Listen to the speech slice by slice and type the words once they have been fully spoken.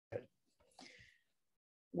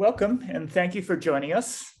Welcome, and thank you for joining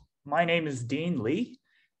us. My name is Dean Lee,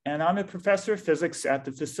 and I'm a professor of physics at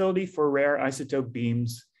the Facility for Rare Isotope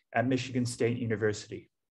Beams at Michigan State University.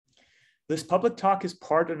 This public talk is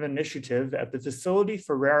part of an initiative at the Facility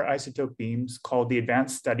for Rare Isotope Beams called the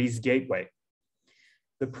Advanced Studies Gateway.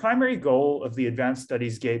 The primary goal of the Advanced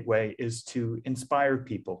Studies Gateway is to inspire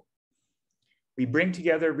people. We bring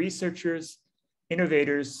together researchers,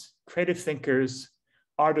 innovators, creative thinkers,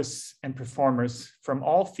 artists, and performers from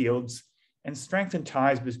all fields and strengthen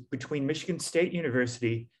ties between Michigan State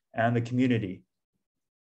University and the community.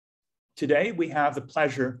 Today, we have the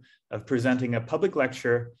pleasure of presenting a public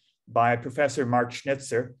lecture by Professor Mark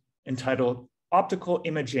Schnitzer entitled Optical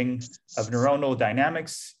Imaging of Neuronal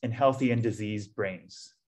Dynamics in Healthy and Diseased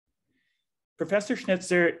Brains. Professor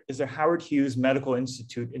Schnitzer is a Howard Hughes Medical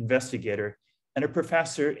Institute investigator and a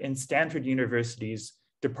professor in Stanford University's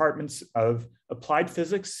departments of applied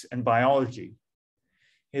physics and biology.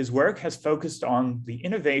 His work has focused on the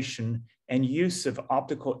innovation and use of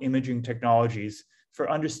optical imaging technologies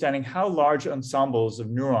for understanding how large ensembles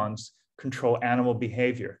of neurons control animal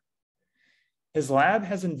behavior. His lab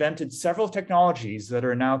has invented several technologies that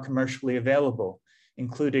are now commercially available,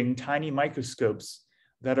 including tiny microscopes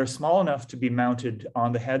that are small enough to be mounted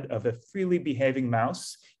on the head of a freely behaving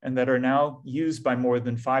mouse and that are now used by more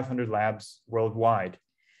than 500 labs worldwide.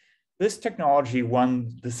 This technology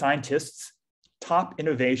won the scientists' top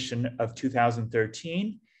innovation of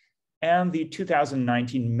 2013 and the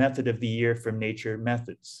 2019 Method of the Year from Nature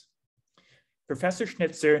Methods. Professor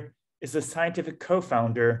Schnitzer is the scientific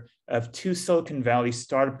co-founder of two Silicon Valley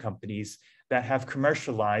startup companies that have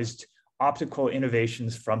commercialized optical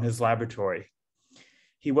innovations from his laboratory.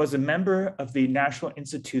 He was a member of the National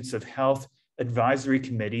Institutes of Health Advisory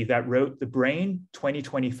Committee that wrote the Brain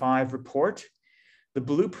 2025 report, the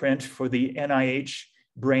blueprint for the NIH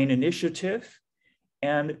Brain Initiative,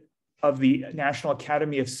 and of the National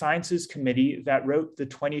Academy of Sciences Committee that wrote the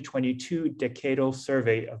 2022 Decadal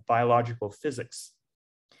Survey of Biological Physics.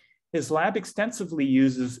 His lab extensively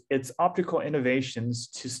uses its optical innovations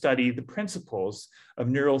to study the principles of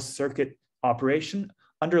neural circuit operation,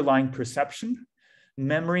 underlying perception,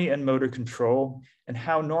 memory and motor control, and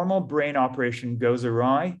how normal brain operation goes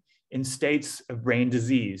awry in states of brain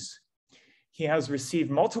disease. He has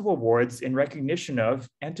received multiple awards in recognition of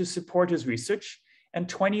and to support his research, and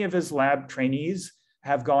 20 of his lab trainees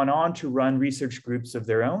have gone on to run research groups of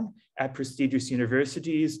their own at prestigious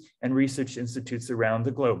universities and research institutes around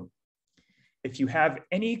the globe. If you have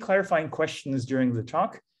any clarifying questions during the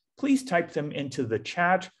talk, please type them into the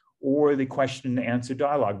chat or the question and answer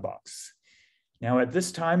dialog box. Now, at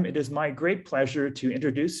this time, it is my great pleasure to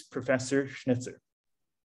introduce Professor Schnitzer.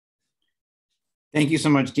 Thank you so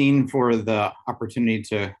much, Dean, for the opportunity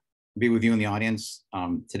to be with you in the audience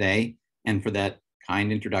today and for that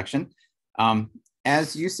kind introduction.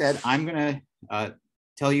 As you said, I'm going to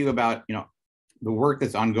tell you about the work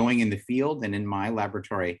that's ongoing in the field and in my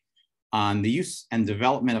laboratory on the use and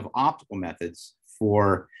development of optical methods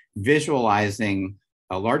for visualizing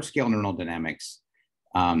large-scale neuronal dynamics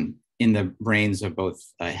in the brains of both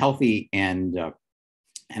healthy and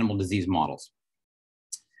animal disease models.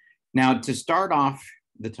 Now, to start off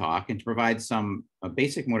the talk and to provide some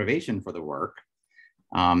basic motivation for the work,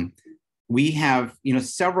 we have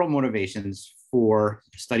several motivations for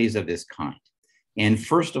studies of this kind. And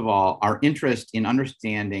first of all, our interest in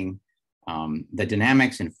understanding the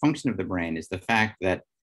dynamics and function of the brain is the fact that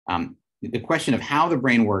the question of how the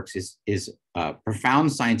brain works is a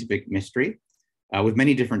profound scientific mystery with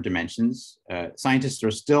many different dimensions. Scientists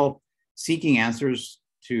are still seeking answers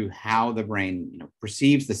to how the brain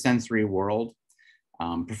perceives the sensory world,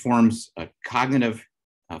 performs cognitive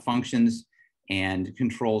functions, and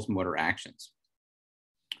controls motor actions.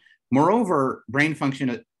 Moreover, brain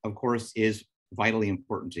function, of course, is vitally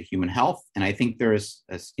important to human health. And I think there is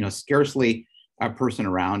scarcely a person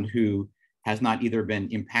around who has not either been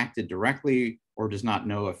impacted directly or does not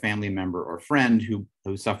know a family member or friend who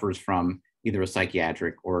suffers from either a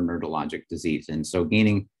psychiatric or a neurologic disease. And so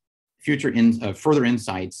gaining further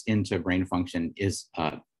insights into brain function is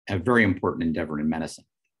a very important endeavor in medicine.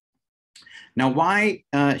 Now, why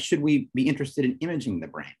should we be interested in imaging the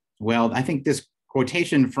brain? Well, I think this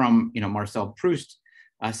quotation from Marcel Proust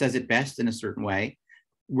says it best in a certain way.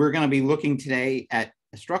 We're going to be looking today at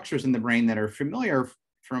structures in the brain that are familiar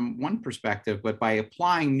from one perspective, but by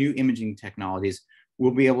applying new imaging technologies,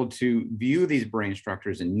 we'll be able to view these brain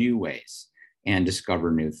structures in new ways and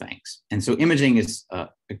discover new things. And so imaging is an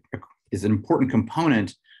important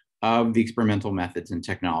component of the experimental methods and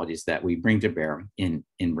technologies that we bring to bear in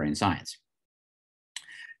brain science.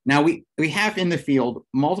 Now, we have in the field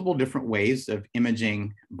multiple different ways of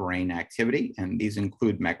imaging brain activity, and these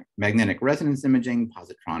include magnetic resonance imaging,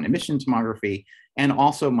 positron emission tomography, and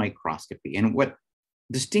also microscopy. And what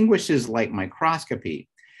distinguishes light microscopy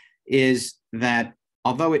is that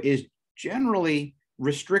although it is generally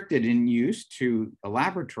restricted in use to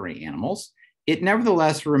laboratory animals, it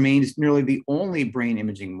nevertheless remains nearly the only brain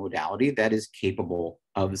imaging modality that is capable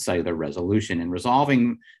of cellular resolution and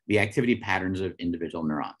resolving the activity patterns of individual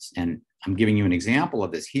neurons. And I'm giving you an example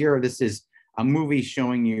of this here. This is a movie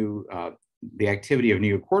showing you the activity of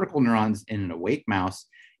neocortical neurons in an awake mouse,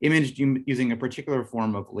 imaged using a particular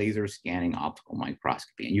form of laser scanning optical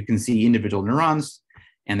microscopy. And you can see individual neurons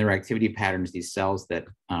and their activity patterns, these cells that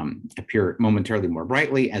appear momentarily more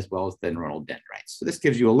brightly, as well as the neuronal dendrites. So this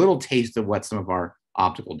gives you a little taste of what some of our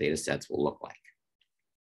optical data sets will look like.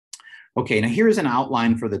 Okay, now here's an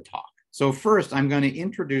outline for the talk. So first, I'm going to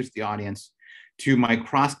introduce the audience to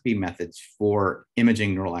microscopy methods for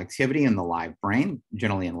imaging neural activity in the live brain,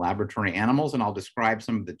 generally in laboratory animals, and I'll describe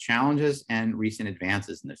some of the challenges and recent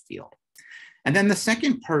advances in the field. And then the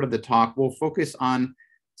second part of the talk will focus on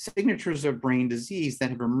signatures of brain disease that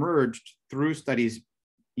have emerged through studies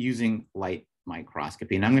using light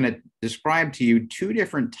microscopy. And I'm going to describe to you two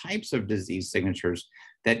different types of disease signatures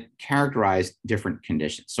that characterize different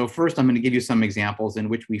conditions. So first, I'm going to give you some examples in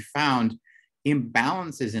which we found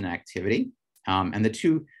imbalances in activity. And the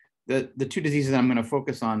two diseases that I'm going to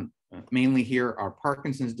focus on mainly here are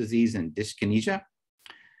Parkinson's disease and dyskinesia.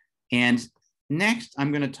 And next,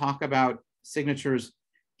 I'm going to talk about signatures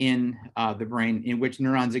in the brain in which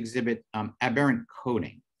neurons exhibit aberrant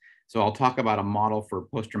coding. So I'll talk about a model for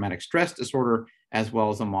post-traumatic stress disorder, as well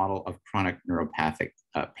as a model of chronic neuropathic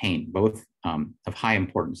pain, both of high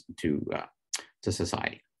importance to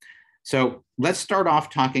society. So let's start off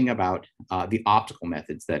talking about the optical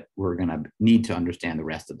methods that we're going to need to understand the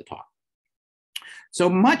rest of the talk. So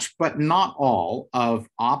much, but not all, of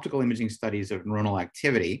optical imaging studies of neuronal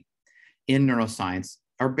activity in neuroscience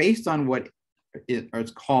are based on what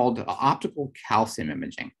is called optical calcium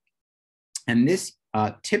imaging. And this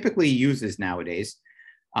typically uses nowadays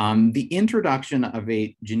the introduction of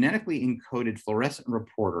a genetically encoded fluorescent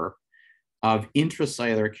reporter of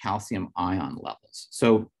intracellular calcium ion levels.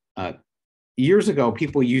 So years ago,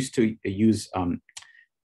 people used to use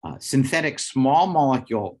synthetic small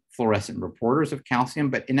molecule fluorescent reporters of calcium,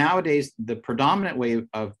 but nowadays the predominant way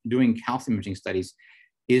of doing calcium imaging studies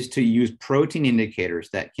is to use protein indicators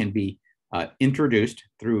that can be introduced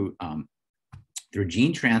through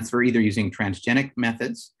gene transfer, either using transgenic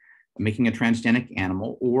methods, making a transgenic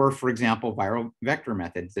animal, or, for example, viral vector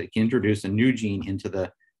methods that can introduce a new gene into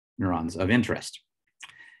the neurons of interest.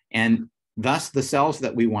 And thus, the cells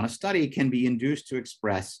that we want to study can be induced to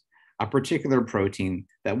express a particular protein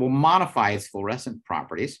that will modify its fluorescent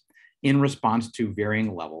properties in response to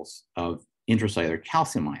varying levels of intracellular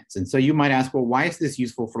calcium ions. And so you might ask, well, why is this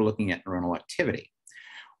useful for looking at neuronal activity?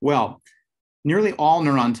 Well, nearly all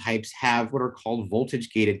neuron types have what are called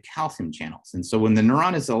voltage-gated calcium channels. And so when the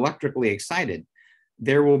neuron is electrically excited,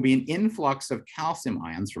 there will be an influx of calcium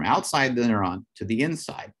ions from outside the neuron to the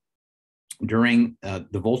inside during the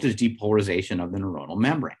voltage depolarization of the neuronal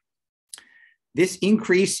membrane. This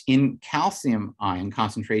increase in calcium ion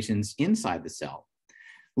concentrations inside the cell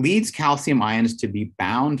leads calcium ions to be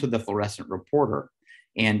bound to the fluorescent reporter.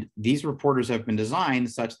 And these reporters have been designed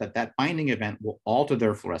such that that binding event will alter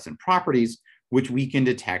their fluorescent properties, which we can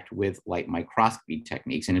detect with light microscopy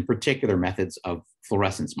techniques, and in particular methods of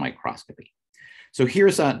fluorescence microscopy. So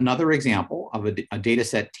here's another example of a data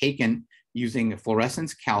set taken using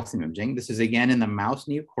fluorescence calcium imaging. This is again in the mouse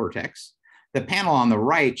neocortex. The panel on the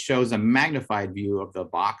right shows a magnified view of the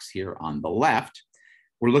box here on the left.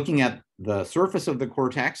 We're looking at the surface of the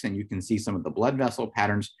cortex, and you can see some of the blood vessel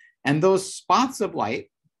patterns. And those spots of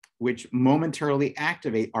light, which momentarily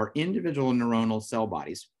activate, are individual neuronal cell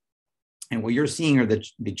bodies. And what you're seeing are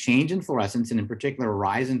the change in fluorescence, and in particular, a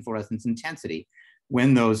rise in fluorescence intensity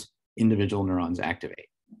when those individual neurons activate.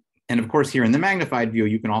 And of course, here in the magnified view,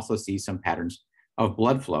 you can also see some patterns of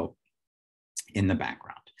blood flow in the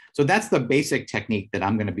background. So that's the basic technique that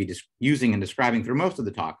I'm going to be using and describing through most of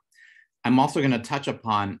the talk. I'm also going to touch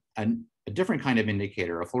upon a different kind of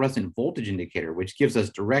indicator, a fluorescent voltage indicator, which gives us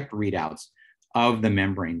direct readouts of the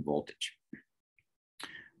membrane voltage.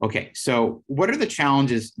 Okay, so what are the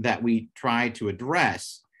challenges that we try to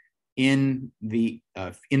address in the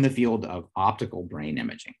field of optical brain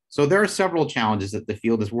imaging? So there are several challenges that the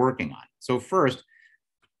field is working on. So first,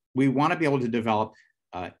 we want to be able to develop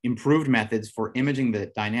improved methods for imaging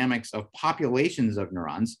the dynamics of populations of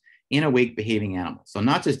neurons in awake behaving animals. So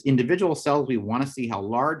not just individual cells, we want to see how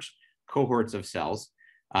large cohorts of cells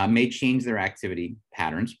may change their activity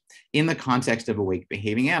patterns in the context of awake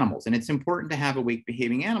behaving animals. And it's important to have awake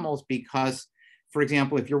behaving animals because, for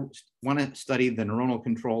example, if you want to study the neuronal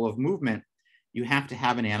control of movement, you have to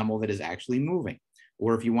have an animal that is actually moving.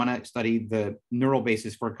 Or if you want to study the neural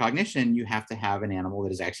basis for cognition, you have to have an animal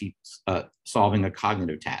that is actually solving a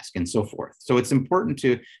cognitive task and so forth. So it's important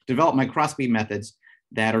to develop microscopy methods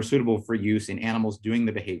that are suitable for use in animals doing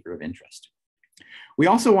the behavior of interest. We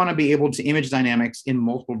also want to be able to image dynamics in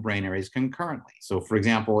multiple brain areas concurrently. So for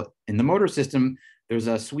example, in the motor system, there's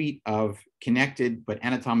a suite of connected but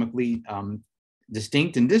anatomically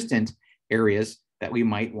distinct and distant areas that we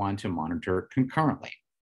might want to monitor concurrently.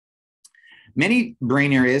 Many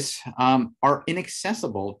brain areas are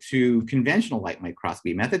inaccessible to conventional light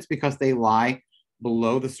microscopy methods because they lie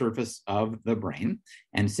below the surface of the brain.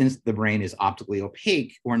 And since the brain is optically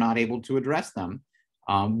opaque, we're not able to address them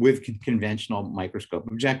with conventional microscope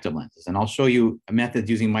objective lenses. And I'll show you a method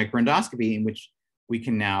using microendoscopy in which we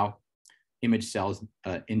can now image cells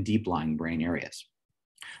in deep lying brain areas.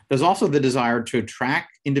 There's also the desire to track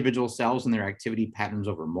individual cells and their activity patterns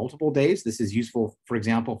over multiple days. This is useful, for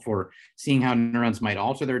example, for seeing how neurons might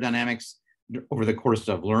alter their dynamics over the course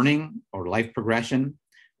of learning or life progression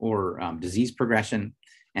or disease progression.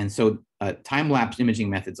 And so time-lapse imaging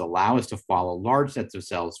methods allow us to follow large sets of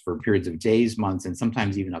cells for periods of days, months, and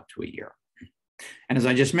sometimes even up to a year. And as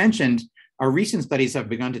I just mentioned, our recent studies have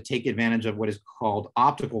begun to take advantage of what is called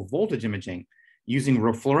optical voltage imaging,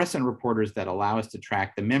 using fluorescent reporters that allow us to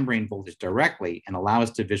track the membrane voltage directly and allow us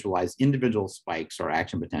to visualize individual spikes or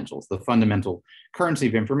action potentials, the fundamental currency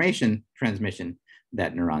of information transmission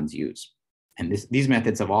that neurons use. And these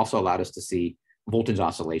methods have also allowed us to see voltage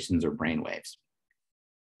oscillations or brain waves.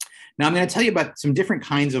 Now I'm going to tell you about some different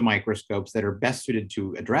kinds of microscopes that are best suited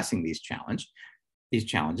to addressing these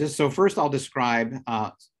challenges. So first I'll describe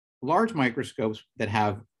large microscopes that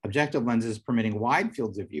have objective lenses permitting wide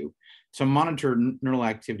fields of view to monitor neural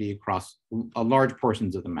activity across large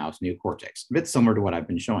portions of the mouse neocortex, a bit similar to what I've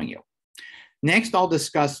been showing you. Next, I'll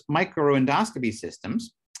discuss microendoscopy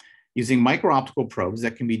systems using micro-optical probes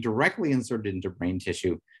that can be directly inserted into brain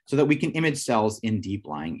tissue so that we can image cells in deep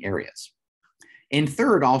lying areas. And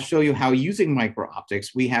third, I'll show you how using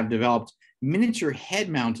micro-optics, we have developed miniature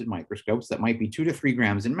head-mounted microscopes that might be 2 to 3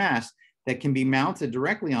 grams in mass that can be mounted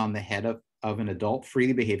directly on the head of an adult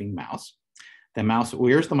freely behaving mouse. The mouse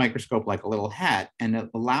wears the microscope like a little hat, and it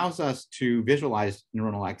allows us to visualize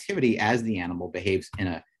neuronal activity as the animal behaves in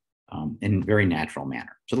a very natural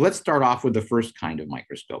manner. So let's start off with the first kind of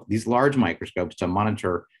microscope, these large microscopes to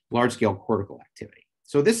monitor large-scale cortical activity.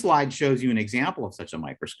 So this slide shows you an example of such a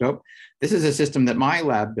microscope. This is a system that my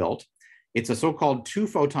lab built. It's a so-called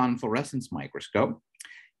 2-photon fluorescence microscope,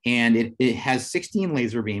 and it has 16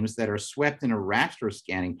 laser beams that are swept in a raster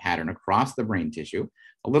scanning pattern across the brain tissue,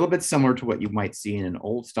 a little bit similar to what you might see in an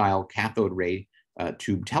old style cathode ray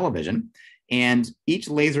tube television. And each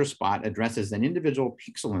laser spot addresses an individual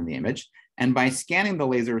pixel in the image. And by scanning the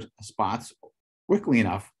laser spots quickly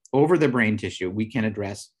enough over the brain tissue, we can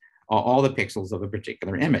address all the pixels of a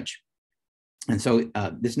particular image. And so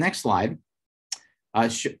this next slide,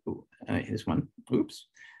 this one, oops,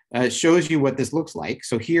 shows you what this looks like.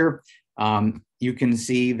 So here you can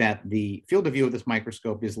see that the field of view of this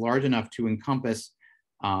microscope is large enough to encompass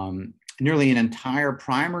nearly an entire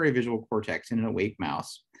primary visual cortex in an awake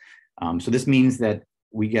mouse. So this means that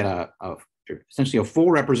we get essentially a full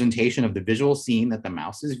representation of the visual scene that the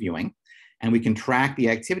mouse is viewing, and we can track the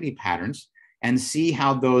activity patterns and see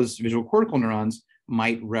how those visual cortical neurons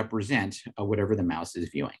might represent whatever the mouse is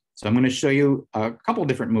viewing. So I'm going to show you a couple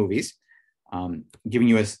different movies, giving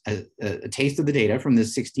you a taste of the data from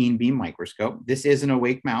this 16-beam microscope. This is an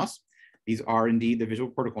awake mouse. These are indeed the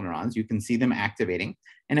visual cortical neurons. You can see them activating.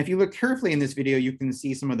 And if you look carefully in this video, you can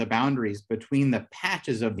see some of the boundaries between the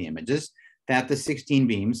patches of the images that the 16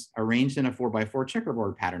 beams arranged in a 4x4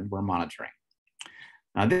 checkerboard pattern were monitoring.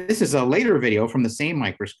 Now, this is a later video from the same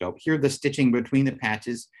microscope. Here, the stitching between the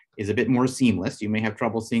patches is a bit more seamless. You may have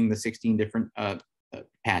trouble seeing the 16 different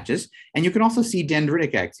patches. And you can also see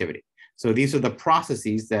dendritic activity. So these are the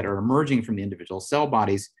processes that are emerging from the individual cell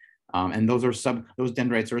bodies. And those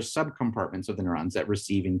dendrites are subcompartments of the neurons that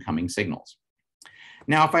receive incoming signals.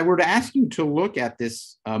 Now, if I were to ask you to look at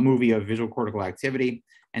this movie of visual cortical activity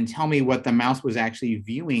and tell me what the mouse was actually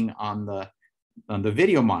viewing on the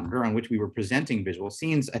video monitor on which we were presenting visual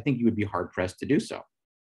scenes, I think you would be hard-pressed to do so.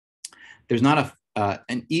 There's not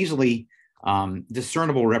an easily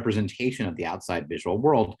discernible representation of the outside visual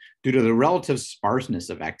world due to the relative sparseness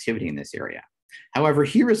of activity in this area. However,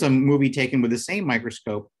 here is a movie taken with the same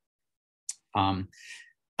microscope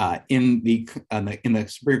in the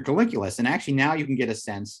superior colliculus. And actually now you can get a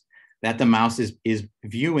sense that the mouse is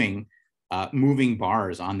viewing moving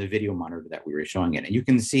bars on the video monitor that we were showing it. And you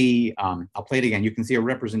can see, I'll play it again, you can see a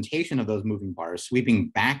representation of those moving bars sweeping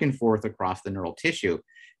back and forth across the neural tissue.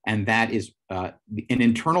 And that is an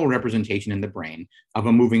internal representation in the brain of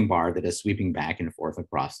a moving bar that is sweeping back and forth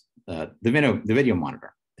across the video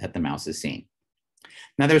monitor that the mouse is seeing.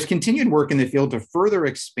 Now there's continued work in the field to further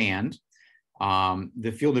expand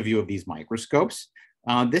the field of view of these microscopes.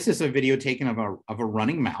 This is a video taken of a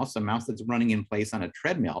running mouse, a mouse that's running in place on a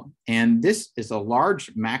treadmill. And this is a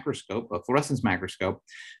large macroscope, a fluorescence macroscope,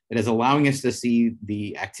 that is allowing us to see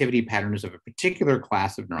the activity patterns of a particular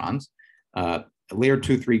class of neurons, layer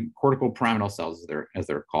 2-3 cortical pyramidal cells, as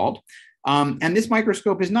they're called. And this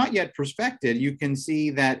microscope is not yet perspected. You can see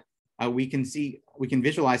that we can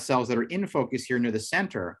visualize cells that are in focus here near the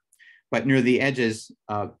center, but near the edges,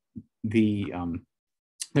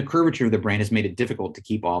 the curvature of the brain has made it difficult to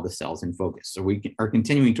keep all the cells in focus. So we are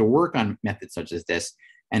continuing to work on methods such as this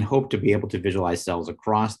and hope to be able to visualize cells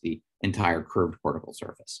across the entire curved cortical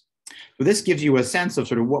surface. So this gives you a sense of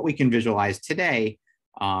sort of what we can visualize today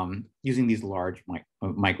using these large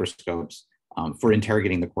microscopes for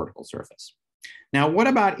interrogating the cortical surface. Now, what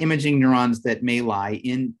about imaging neurons that may lie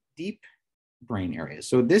in deep brain areas?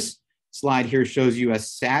 So this slide here shows you a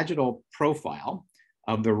sagittal profile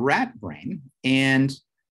of the rat brain. And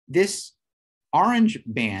this orange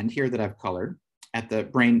band here that I've colored at the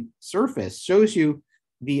brain surface shows you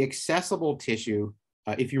the accessible tissue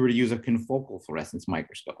if you were to use a confocal fluorescence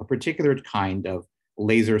microscope, a particular kind of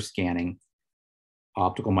laser scanning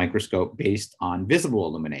optical microscope based on visible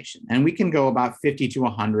illumination. And we can go about 50 to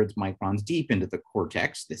 100 microns deep into the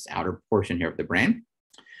cortex, this outer portion here of the brain,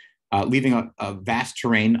 leaving a vast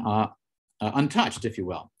terrain untouched, if you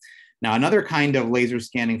will. Now, another kind of laser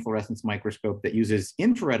scanning fluorescence microscope that uses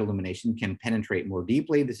infrared illumination can penetrate more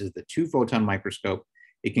deeply. This is the 2-photon microscope.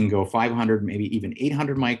 It can go 500, maybe even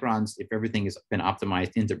 800 microns if everything has been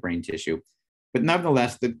optimized into brain tissue. But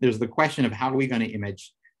nevertheless, there's the question of how are we going to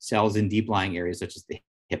image cells in deep-lying areas such as the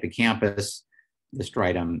hippocampus, the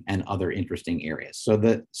striatum, and other interesting areas. So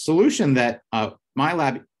the solution that my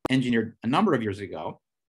lab engineered a number of years ago,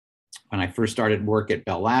 when I first started work at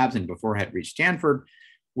Bell Labs and before I had reached Stanford,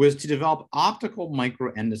 was to develop optical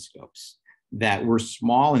microendoscopes that were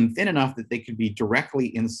small and thin enough that they could be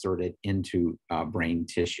directly inserted into brain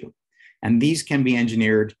tissue. And these can be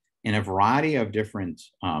engineered in a variety of different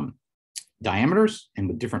diameters and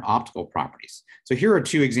with different optical properties. So here are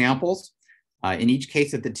two examples. In each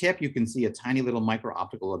case at the tip, you can see a tiny little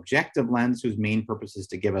micro-optical objective lens whose main purpose is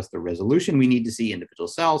to give us the resolution we need to see individual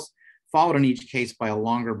cells, followed in each case by a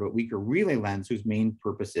longer but weaker relay lens whose main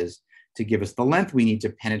purpose is to give us the length we need to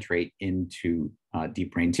penetrate into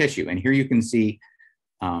deep brain tissue. And here you can see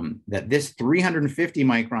that this 350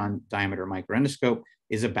 micron diameter microendoscope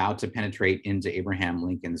is about to penetrate into Abraham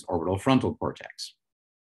Lincoln's orbital frontal cortex.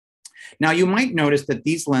 Now, you might notice that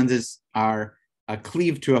these lenses are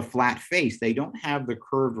cleaved to a flat face. They don't have the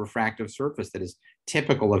curved refractive surface that is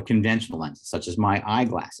typical of conventional lenses, such as my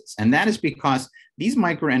eyeglasses. And that is because these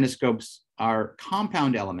microendoscopes are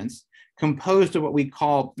compound elements composed of what we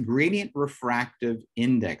call gradient refractive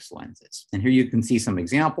index lenses. And here you can see some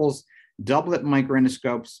examples: doublet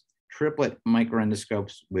microendoscopes, triplet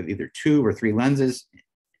microendoscopes with either 2 or 3 lenses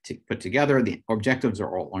put together. The objectives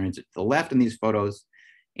are all oriented to the left in these photos.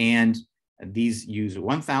 And these use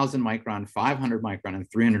 1,000 micron, 500 micron, and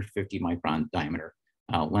 350 micron diameter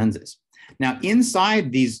lenses. Now,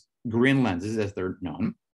 inside these GRIN lenses, as they're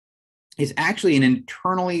known, is actually an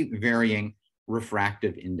internally varying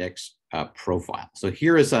refractive index profile. So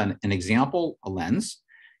here is an example, a lens,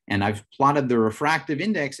 and I've plotted the refractive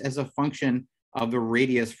index as a function of the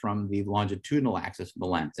radius from the longitudinal axis of the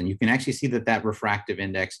lens. And you can actually see that that refractive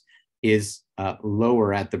index is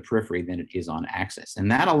lower at the periphery than it is on axis.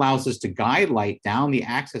 And that allows us to guide light down the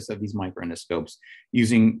axis of these microendoscopes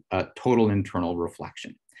using total internal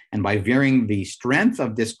reflection. And by varying the strength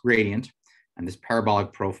of this gradient and this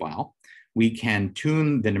parabolic profile, we can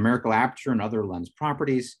tune the numerical aperture and other lens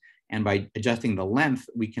properties. And by adjusting the length,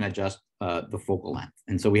 we can adjust the focal length.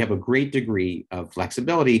 And so we have a great degree of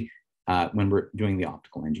flexibility when we're doing the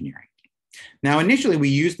optical engineering. Now, initially, we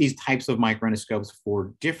used these types of microendoscopes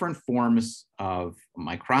for different forms of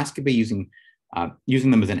microscopy, using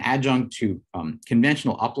them as an adjunct to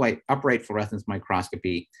conventional upright fluorescence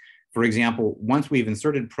microscopy. For example, once we've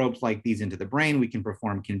inserted probes like these into the brain, we can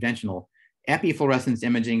perform conventional epifluorescence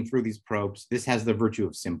imaging through these probes. This has the virtue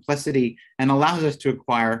of simplicity and allows us to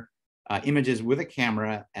acquire images with a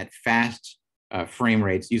camera at fast frame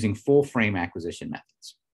rates using full frame acquisition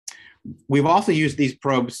methods. We've also used these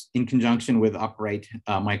probes in conjunction with upright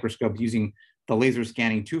microscopes using the laser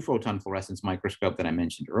scanning 2-photon fluorescence microscope that I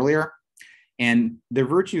mentioned earlier. And the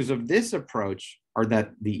virtues of this approach are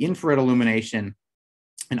that the infrared illumination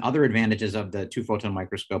and other advantages of the 2-photon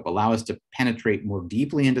microscope allow us to penetrate more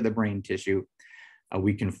deeply into the brain tissue.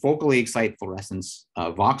 We can focally excite fluorescence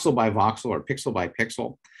voxel by voxel or pixel by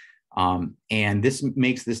pixel. And this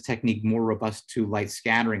makes this technique more robust to light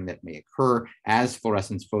scattering that may occur as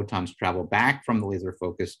fluorescence photons travel back from the laser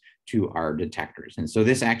focus to our detectors. And so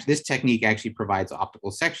this technique actually provides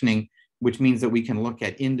optical sectioning, which means that we can look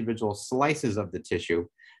at individual slices of the tissue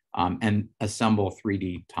and assemble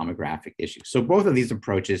 3D tomographic issues. So both of these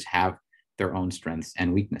approaches have their own strengths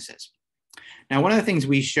and weaknesses. Now, one of the things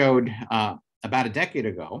we showed about a decade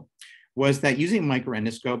ago was that using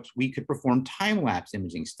microendoscopes, we could perform time-lapse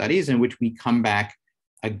imaging studies in which we come back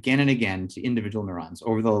again and again to individual neurons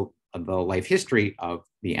over the life history of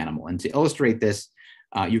the animal. And to illustrate this,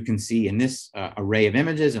 you can see in this array of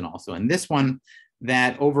images and also in this one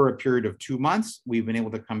that over a period of 2 months, we've been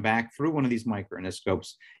able to come back through one of these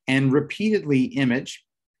microendoscopes and repeatedly image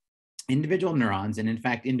individual neurons and in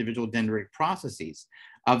fact, individual dendritic processes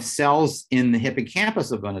of cells in the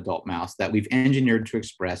hippocampus of an adult mouse that we've engineered to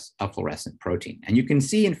express a fluorescent protein. And you can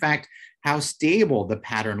see, in fact, how stable the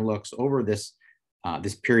pattern looks over this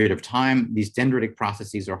period of time. These dendritic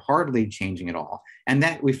processes are hardly changing at all. And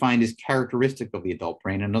that we find is characteristic of the adult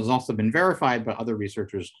brain and has also been verified by other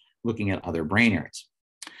researchers looking at other brain areas.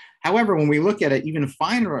 However, when we look at an even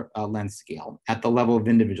finer length scale at the level of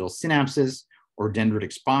individual synapses or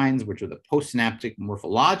dendritic spines, which are the postsynaptic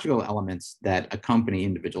morphological elements that accompany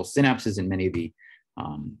individual synapses and many of the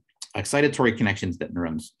excitatory connections that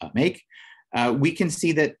neurons make, we can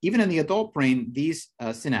see that even in the adult brain, these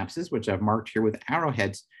synapses, which I've marked here with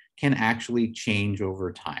arrowheads, can actually change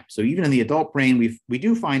over time. So even in the adult brain, we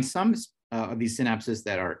do find some of these synapses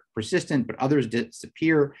that are persistent, but others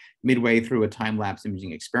disappear midway through a time-lapse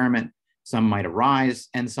imaging experiment. Some might arise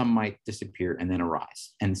and some might disappear and then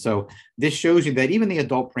arise. And so this shows you that even the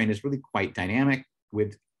adult brain is really quite dynamic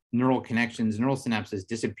with neural connections, neural synapses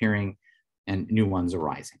disappearing and new ones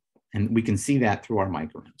arising. And we can see that through our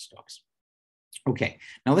microendoscopes. Okay,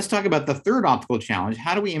 now let's talk about the third optical challenge.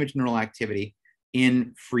 How do we image neural activity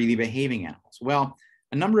in freely behaving animals? Well,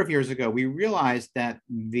 a number of years ago, we realized that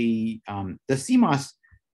the CMOS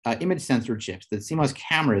image sensor chips, the CMOS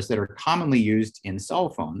cameras that are commonly used in cell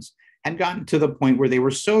phones, had gotten to the point where they were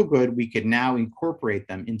so good, we could now incorporate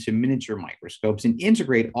them into miniature microscopes and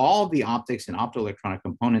integrate all of the optics and optoelectronic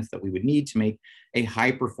components that we would need to make a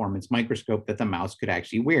high-performance microscope that the mouse could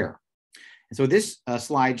actually wear. And so this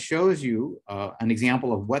slide shows you an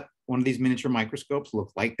example of what one of these miniature microscopes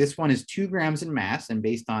look like. This one is 2 grams in mass and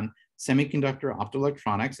based on semiconductor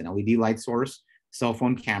optoelectronics, an LED light source, cell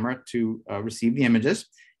phone camera to receive the images.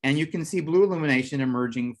 And you can see blue illumination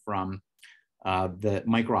emerging from the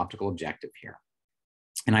micro-optical objective here.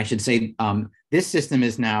 And I should say this system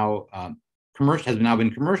is now has now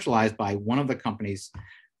been commercialized by one of the companies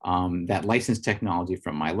that licensed technology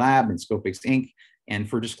from my lab, Inscopix Inc. And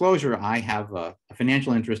for disclosure, I have a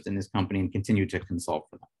financial interest in this company and continue to consult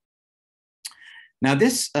for them. Now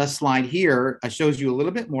this slide here shows you a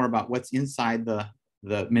little bit more about what's inside the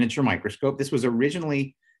miniature microscope. This was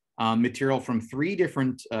originally material from 3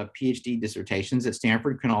 different PhD dissertations at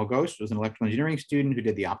Stanford. Kunal Ghosh was an electrical engineering student who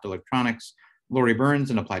did the optoelectronics. Laurie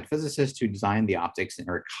Burns, an applied physicist who designed the optics. And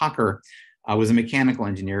Eric Cocker was a mechanical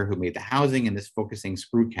engineer who made the housing and this focusing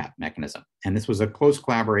screw cap mechanism. And this was a close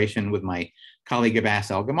collaboration with my colleague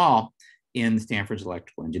Abbas El-Gamal in Stanford's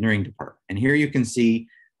electrical engineering department. And here you can see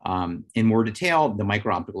in more detail the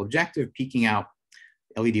micro-optical objective peeking out,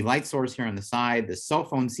 LED light source here on the side, the cell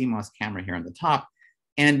phone CMOS camera here on the top,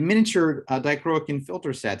 and miniature dichroic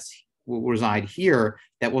filter sets will reside here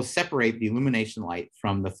that will separate the illumination light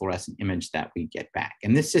from the fluorescent image that we get back.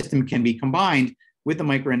 And this system can be combined with the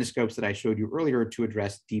microendoscopes that I showed you earlier to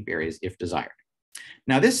address deep areas if desired.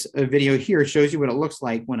 Now this video here shows you what it looks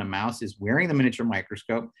like when a mouse is wearing the miniature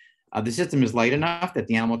microscope. The system is light enough that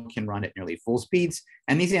the animal can run at nearly full speeds,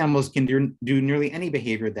 and these animals can do nearly any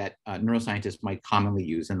behavior that neuroscientists might commonly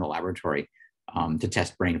use in the laboratory to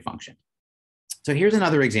test brain function. So here's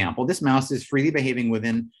another example. This mouse is freely behaving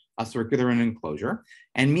within a circular enclosure,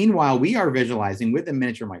 and meanwhile, we are visualizing with the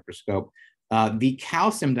miniature microscope the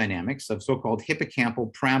calcium dynamics of so-called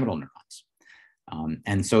hippocampal pyramidal neurons.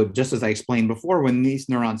 And so just as I explained before, when these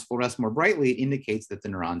neurons fluoresce more brightly, it indicates that the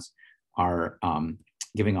neurons are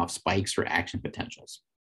giving off spikes or action potentials.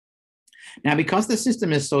 Now, because the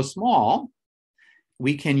system is so small,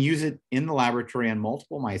 we can use it in the laboratory on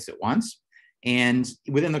multiple mice at once. And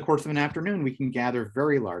within the course of an afternoon, we can gather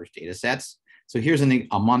very large data sets. So here's a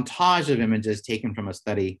montage of images taken from a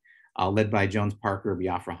study led by Jones Parker,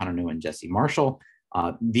 Biafra Hananu, and Jesse Marshall.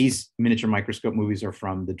 These miniature microscope movies are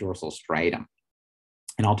from the dorsal striatum.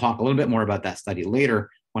 And I'll talk a little bit more about that study later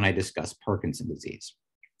when I discuss Parkinson's disease.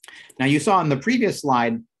 Now, you saw in the previous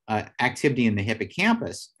slide activity in the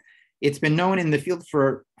hippocampus. It's been known in the field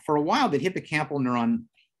for a while that hippocampal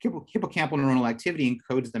neuronal activity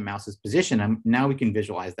encodes the mouse's position, and now we can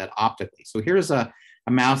visualize that optically. So here's a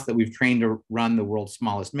mouse that we've trained to run the world's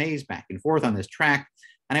smallest maze back and forth on this track.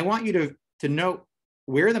 And I want you to note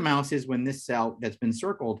where the mouse is when this cell that's been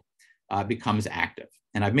circled becomes active.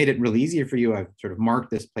 And I've made it really easy for you. I've sort of marked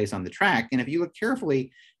this place on the track. And if you look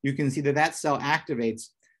carefully, you can see that that cell activates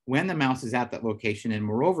when the mouse is at that location. And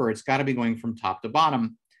moreover, it's got to be going from top to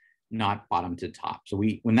bottom, not bottom to top. So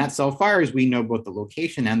when that cell fires, we know both the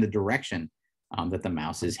location and the direction that the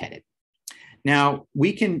mouse is headed. Now,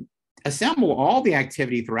 we can assemble all the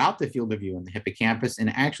activity throughout the field of view in the hippocampus and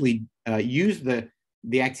actually use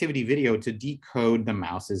the activity video to decode the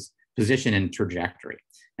mouse's position and trajectory.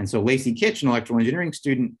 And so Lacey Kitch, an electrical engineering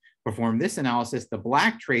student, performed this analysis. The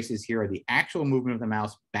black traces here are the actual movement of the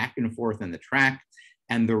mouse back and forth in the track.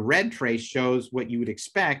 And the red trace shows what you would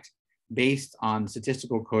expect based on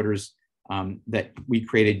statistical coders that we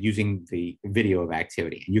created using the video of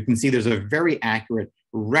activity. And you can see there's a very accurate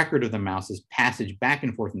record of the mouse's passage back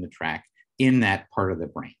and forth in the track in that part of the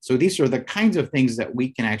brain. So these are the kinds of things that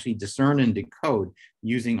we can actually discern and decode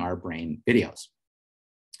using our brain videos.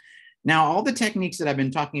 Now, all the techniques that I've been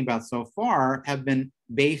talking about so far have been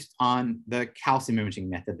based on the calcium imaging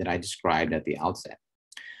method that I described at the outset.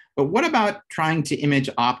 But what about trying to image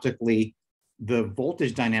optically the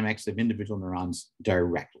voltage dynamics of individual neurons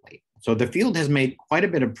directly? So the field has made quite a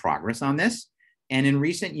bit of progress on this. And in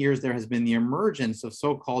recent years, there has been the emergence of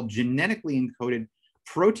so-called genetically encoded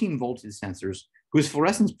protein voltage sensors whose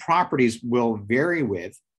fluorescence properties will vary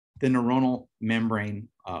with the neuronal membrane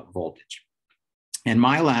voltage. And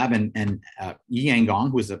my lab and Yi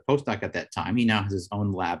Gong, who was a postdoc at that time, he now has his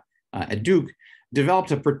own lab at Duke,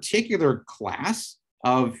 developed a particular class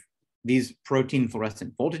of these protein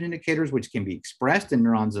fluorescent voltage indicators, which can be expressed in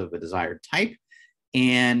neurons of a desired type.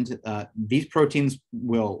 And these proteins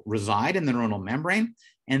will reside in the neuronal membrane,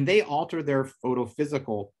 and they alter their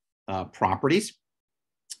photophysical properties,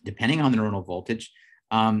 depending on the neuronal voltage,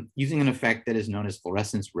 using an effect that is known as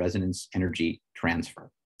fluorescence resonance energy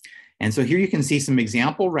transfer. And so here you can see some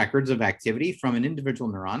example records of activity from an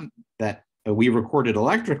individual neuron that we recorded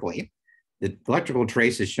electrically. The electrical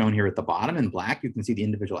trace is shown here at the bottom in black. You can see the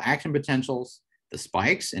individual action potentials, the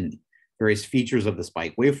spikes, and various features of the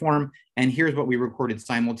spike waveform. And here's what we recorded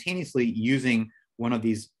simultaneously using one of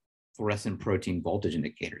these fluorescent protein voltage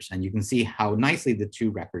indicators. And you can see how nicely the two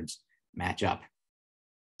records match up.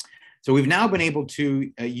 So we've now been able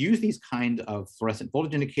to use these kind of fluorescent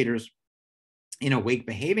voltage indicators in awake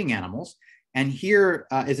behaving animals. And here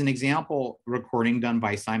is an example recording done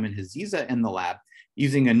by Simon Haziza in the lab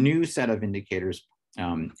using a new set of indicators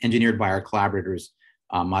engineered by our collaborators,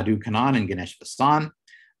 Madhu Kannan and Ganesh Vasan.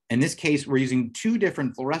 In this case, we're using two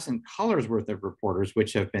different fluorescent colors worth of reporters,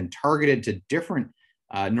 which have been targeted to different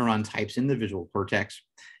neuron types in the visual cortex.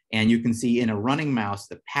 And you can see in a running mouse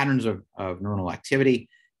the patterns of neuronal activity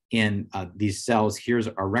in these cells. Here's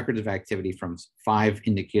our records of activity from five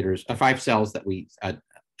cells that we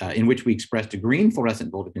in which we expressed a green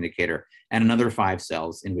fluorescent voltage indicator, and another 5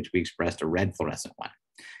 cells in which we expressed a red fluorescent one.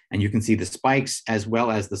 And you can see the spikes as well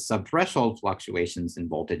as the subthreshold fluctuations in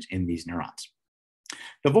voltage in these neurons.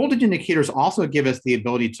 The voltage indicators also give us the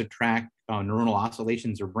ability to track neuronal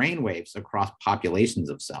oscillations or brain waves across populations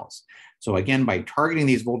of cells. So again, by targeting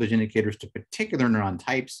these voltage indicators to particular neuron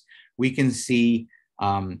types, we can see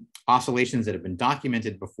oscillations that have been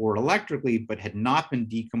documented before electrically, but had not been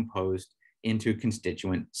decomposed into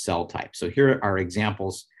constituent cell types. So here are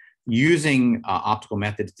examples using optical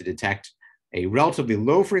methods to detect a relatively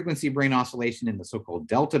low frequency brain oscillation in the so-called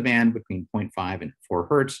delta band between 0.5 and 4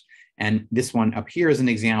 hertz. And this one up here is an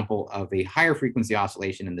example of a higher frequency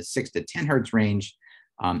oscillation in the 6 to 10 hertz range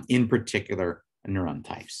in particular neuron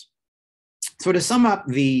types. So to sum up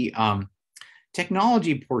the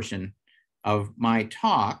technology portion of my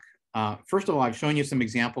talk, first of all, I've shown you some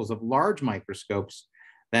examples of large microscopes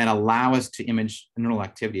that allow us to image neural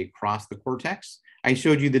activity across the cortex. I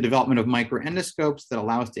showed you the development of microendoscopes that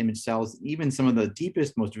allow us to image cells, even some of the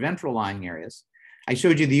deepest, most ventral lying areas. I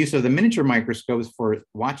showed you the use of the miniature microscopes for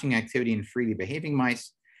watching activity in freely behaving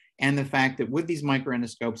mice, and the fact that with these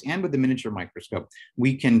microendoscopes and with the miniature microscope,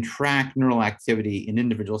 we can track neural activity in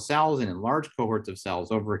individual cells and in large cohorts of cells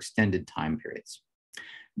over extended time periods.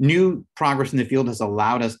 New progress in the field has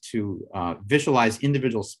allowed us to visualize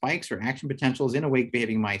individual spikes or action potentials in awake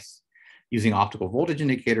behaving mice using optical voltage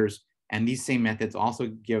indicators. And these same methods also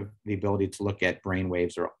give the ability to look at brain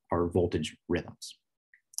waves or voltage rhythms.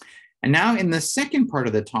 And now in the second part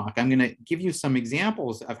of the talk, I'm going to give you some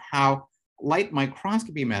examples of how light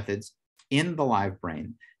microscopy methods in the live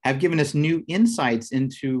brain have given us new insights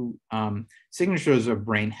into signatures of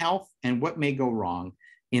brain health and what may go wrong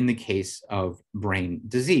in the case of brain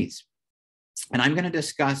disease. And I'm going to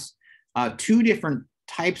discuss two different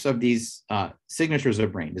types of these signatures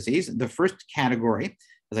of brain disease. The first category,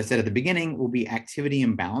 as I said at the beginning, will be activity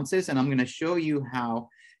imbalances. And I'm going to show you how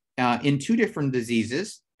in two different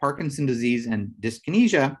diseases, Parkinson's disease and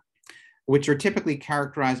dyskinesia, which are typically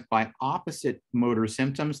characterized by opposite motor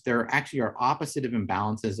symptoms, there actually are oppositive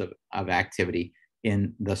imbalances of activity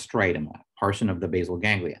in the striatum, a portion of the basal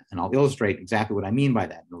ganglia. And I'll illustrate exactly what I mean by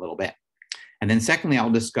that in a little bit. And then secondly,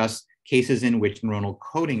 I'll discuss cases in which neuronal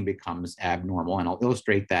coding becomes abnormal, and I'll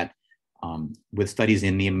illustrate that with studies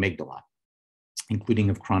in the amygdala, including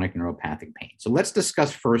of chronic neuropathic pain. So let's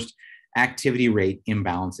discuss first activity rate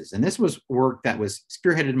imbalances. And this was work that was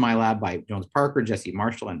spearheaded in my lab by Jones Parker, Jesse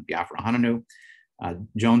Marshall, and Biafra Hananu.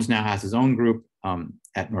 Jones now has his own group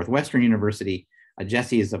at Northwestern University.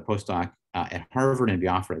 Jesse is a postdoc at Harvard, and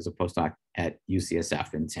Biafra is a postdoc at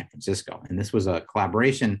UCSF in San Francisco. And this was a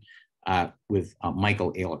collaboration with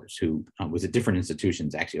Michael Ehlers, who was at different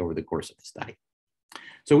institutions actually over the course of the study.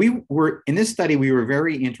 So in this study, we were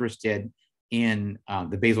very interested in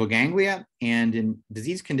the basal ganglia and in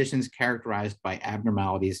disease conditions characterized by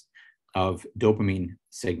abnormalities of dopamine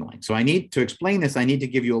signaling. So to explain this, I need to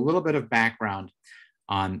give you a little bit of background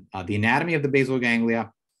on the anatomy of the basal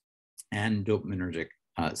ganglia and dopaminergic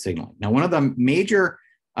signaling. Now, one of the major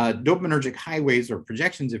dopaminergic highways or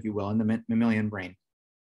projections, if you will, in the mammalian brain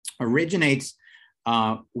originates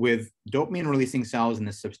with dopamine releasing cells in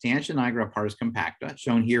the substantia nigra pars compacta,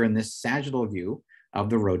 shown here in this sagittal view of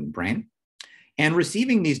the rodent brain. And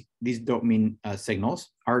receiving these dopamine signals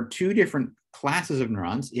are two different classes of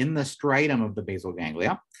neurons in the striatum of the basal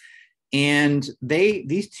ganglia. And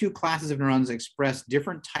these two classes of neurons express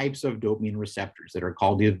different types of dopamine receptors that are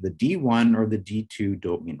called either the D1 or the D2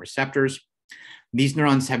 dopamine receptors. These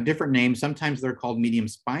neurons have different names. Sometimes they're called medium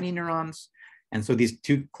spiny neurons. And so these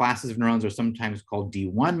two classes of neurons are sometimes called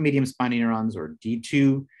D1 medium spiny neurons or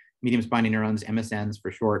D2 medium spiny neurons, MSNs for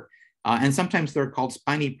short. And sometimes they're called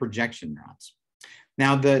spiny projection neurons.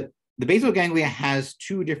 Now, the basal ganglia has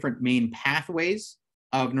two different main pathways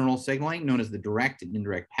of neural signaling, known as the direct and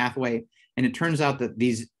indirect pathway. And it turns out that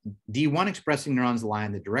these D1 expressing neurons lie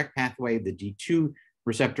in the direct pathway, the D2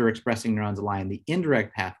 receptor expressing neurons lie in the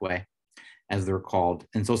indirect pathway, as they're called.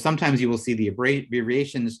 And so sometimes you will see the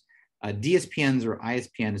abbreviations DSPNs or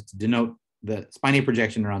ISPNs to denote the spiny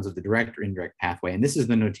projection neurons of the direct or indirect pathway. And this is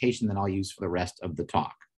the notation that I'll use for the rest of the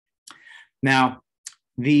talk. Now,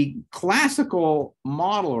 the classical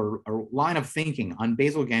model or line of thinking on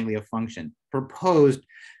basal ganglia function proposed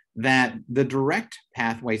that the direct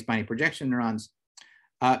pathway spiny projection neurons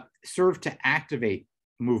serve to activate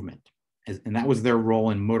movement, and that was their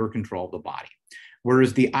role in motor control of the body.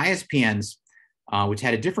 Whereas the ISPNs, which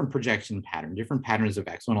had a different projection pattern, different patterns of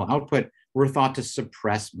axonal output, were thought to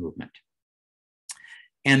suppress movement.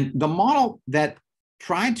 And the model that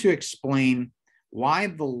tried to explain why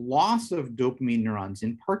the loss of dopamine neurons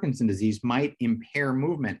in Parkinson's disease might impair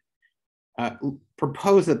movement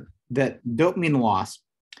proposed that dopamine loss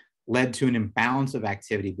led to an imbalance of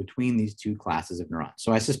activity between these two classes of neurons.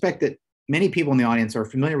 So I suspect that many people in the audience are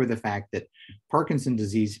familiar with the fact that Parkinson's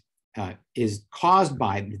disease is caused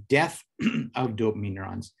by the death of dopamine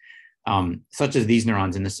neurons, such as these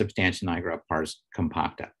neurons in the substantia nigra pars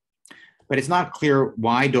compacta. But it's not clear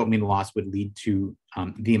why dopamine loss would lead to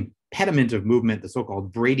the impediment of movement, the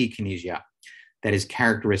so-called bradykinesia, that is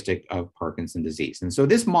characteristic of Parkinson's disease. And so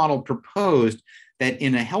this model proposed that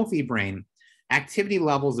in a healthy brain, activity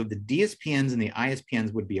levels of the DSPNs and the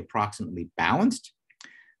ISPNs would be approximately balanced.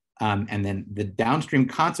 And then the downstream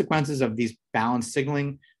consequences of these balanced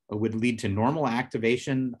signaling would lead to normal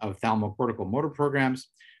activation of thalamocortical motor programs,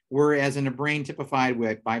 whereas in a brain typified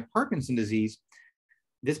by Parkinson's disease,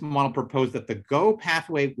 this model proposed that the GO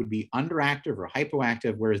pathway would be underactive or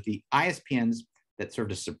hypoactive, whereas the ISPNs that serve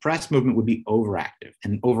to suppress movement would be overactive.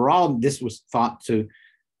 And overall, this was thought to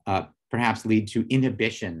perhaps lead to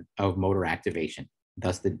inhibition of motor activation,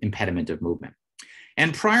 thus the impediment of movement.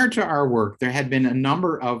 And prior to our work, there had been a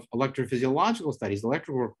number of electrophysiological studies,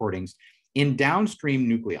 electrical recordings in downstream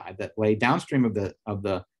nuclei that lay downstream of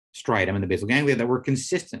the striatum and the basal ganglia that were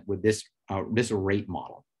consistent with this rate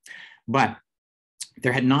model. But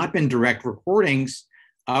there had not been direct recordings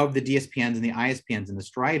of the DSPNs and the ISPNs in the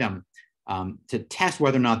striatum to test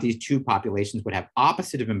whether or not these two populations would have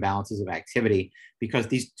opposite imbalances of activity, because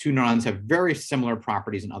these two neurons have very similar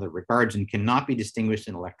properties in other regards and cannot be distinguished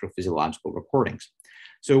in electrophysiological recordings.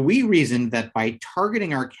 So we reasoned that by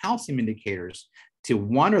targeting our calcium indicators to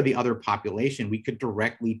one or the other population, we could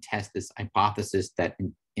directly test this hypothesis that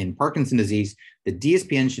in Parkinson's disease, the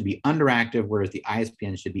DSPN should be underactive, whereas the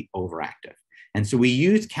ISPN should be overactive. And so we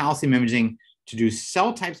used calcium imaging to do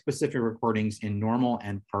cell type specific recordings in normal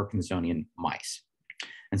and Parkinsonian mice.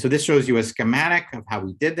 And so this shows you a schematic of how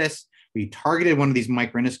we did this. We targeted one of these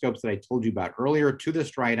microendoscopes that I told you about earlier to the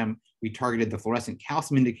striatum. We targeted the fluorescent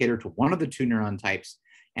calcium indicator to one of the two neuron types.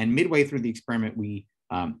 And midway through the experiment, we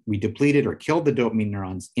depleted or killed the dopamine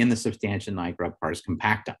neurons in the substantia nigra pars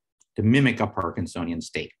compacta to mimic a Parkinsonian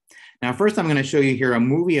state. Now, first, I'm going to show you here a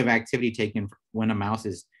movie of activity taken when a mouse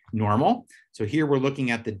is normal. So here we're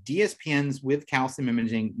looking at the DSPNs with calcium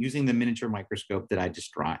imaging using the miniature microscope that I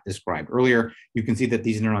described earlier. You can see that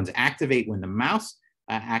these neurons activate when the mouse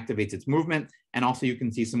activates its movement. And also you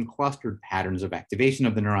can see some clustered patterns of activation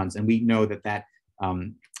of the neurons. And we know that that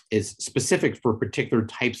is specific for particular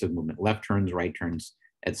types of movement, left turns, right turns,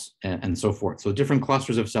 and so forth. So different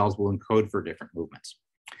clusters of cells will encode for different movements.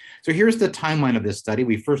 So here's the timeline of this study.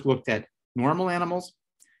 We first looked at normal animals.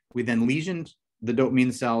 We then lesioned the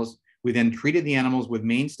dopamine cells. We then treated the animals with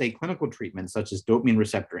mainstay clinical treatments such as dopamine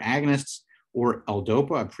receptor agonists or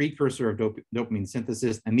L-DOPA, a precursor of dopamine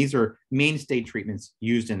synthesis. And these are mainstay treatments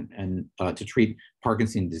used to treat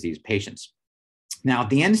Parkinson's disease patients. Now, at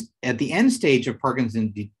the end stage of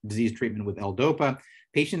Parkinson's disease treatment with L-DOPA,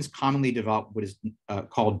 patients commonly develop what is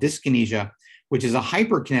called dyskinesia, which is a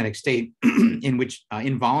hyperkinetic state in which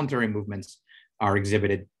involuntary movements are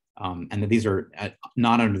exhibited, and that these are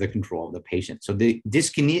not under the control of the patient. So the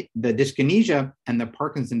dyskinesia and the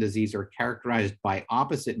Parkinson's disease are characterized by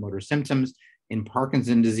opposite motor symptoms. In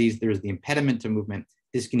Parkinson's disease, there's the impediment to movement.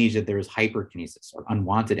 Dyskinesia, there is hyperkinesis or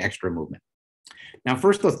unwanted extra movement. Now,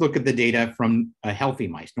 first, let's look at the data from healthy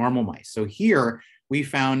mice, normal mice. So here we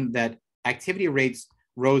found that activity rates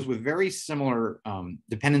rose with very similar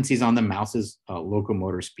dependencies on the mouse's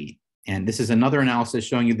locomotor speed. And this is another analysis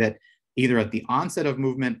showing you that either at the onset of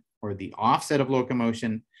movement or the offset of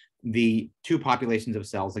locomotion, the two populations of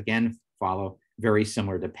cells again follow very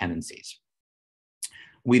similar dependencies.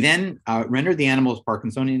 We then rendered the animals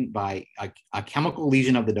Parkinsonian by a chemical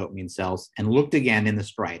lesion of the dopamine cells and looked again in the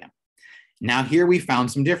striatum. Now here we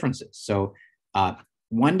found some differences. So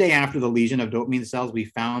one day after the lesion of dopamine cells, we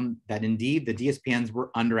found that indeed the DSPNs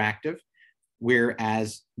were underactive,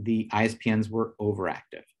 whereas the ISPNs were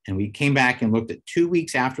overactive. And we came back and looked at 2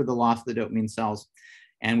 weeks after the loss of the dopamine cells,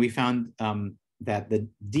 and we found that the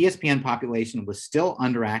DSPN population was still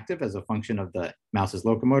underactive as a function of the mouse's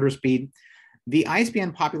locomotor speed. The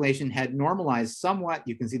ISPN population had normalized somewhat.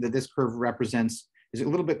 You can see that this curve is a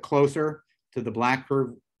little bit closer to the black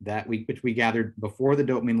curve which we gathered before the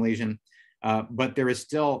dopamine lesion, but there is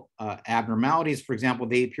still abnormalities. For example,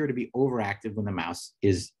 they appear to be overactive when the mouse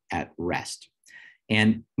is at rest.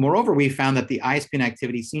 And moreover, we found that the ISPN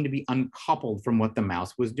activity seemed to be uncoupled from what the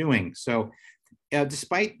mouse was doing. So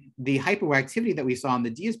despite the hypoactivity that we saw in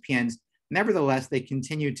the DSPNs, nevertheless, they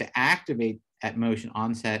continued to activate at motion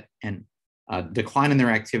onset and decline in their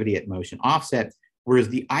activity at motion offset, whereas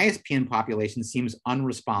the ISPN population seems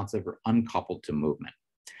unresponsive or uncoupled to movement.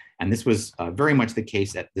 And this was very much the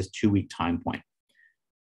case at this 2-week time point.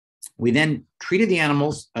 We then treated the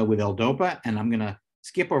animals with L-DOPA, and I'm going to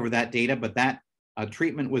skip over that data, but that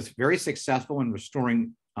treatment was very successful in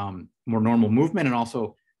restoring more normal movement and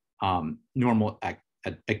also normal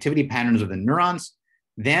activity patterns of the neurons.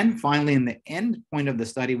 Then finally, in the end point of the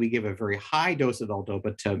study, we give a very high dose of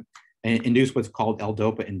L-DOPA to induce what's called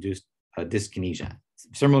L-DOPA-induced dyskinesia,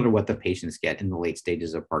 similar to what the patients get in the late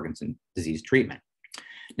stages of Parkinson's disease treatment.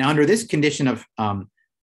 Now, under this condition of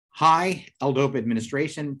high L-DOPA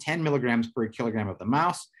administration, 10 milligrams per kilogram of the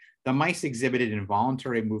mouse, the mice exhibited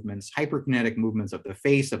involuntary movements, hyperkinetic movements of the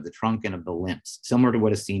face, of the trunk, and of the limbs, similar to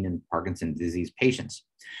what is seen in Parkinson's disease patients.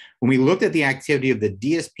 When we looked at the activity of the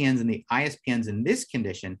DSPNs and the ISPNs in this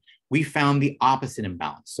condition, we found the opposite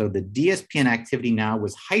imbalance. So the DSPN activity now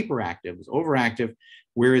was hyperactive, was overactive,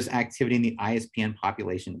 whereas activity in the ISPN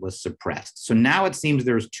population was suppressed. So now it seems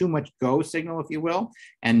there's too much go signal, if you will,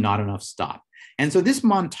 and not enough stop. And so this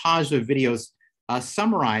montage of videos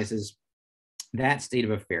summarizes that state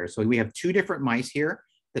of affairs. So we have two different mice here.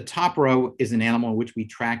 The top row is an animal in which we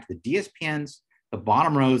tracked the DSPNs. The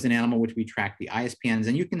bottom row is an animal in which we tracked the ISPNs.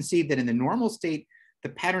 And you can see that in the normal state, the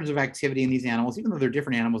patterns of activity in these animals, even though they're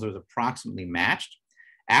different animals, are approximately matched.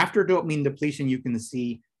 After dopamine depletion, you can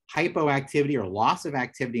see hypoactivity or loss of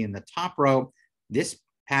activity in the top row. This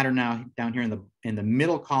pattern now down here in the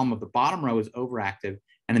middle column of the bottom row is overactive.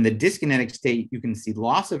 And in the dyskinetic state, you can see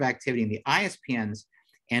loss of activity in the ISPNs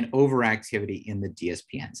and overactivity in the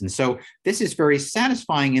DSPNs. And so this is very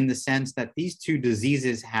satisfying in the sense that these two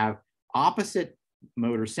diseases have opposite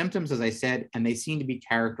motor symptoms, as I said, and they seem to be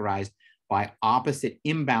characterized by opposite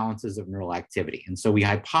imbalances of neural activity. And so we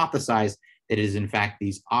hypothesize that it is in fact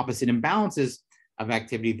these opposite imbalances of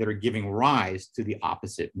activity that are giving rise to the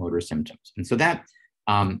opposite motor symptoms. And so that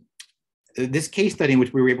this case study in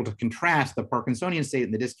which we were able to contrast the Parkinsonian state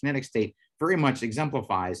and the dyskinetic state very much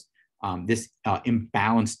exemplifies this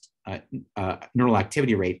imbalanced neural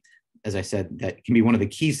activity rate, as I said, that can be one of the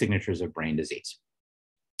key signatures of brain disease.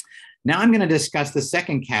 Now I'm going to discuss the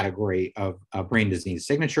second category of brain disease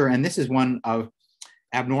signature, and this is one of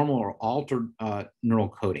abnormal or altered neural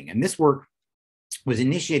coding. And this work was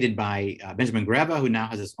initiated by Benjamin Greve, who now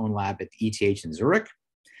has his own lab at the ETH in Zurich,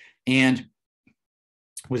 and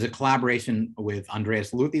was a collaboration with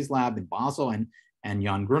Andreas Luthi's lab in Basel and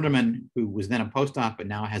Jan Grundermann, who was then a postdoc, but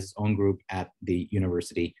now has his own group at the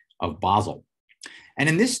University of Basel. And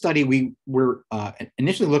in this study, we were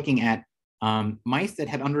initially looking at mice that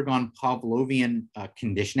had undergone Pavlovian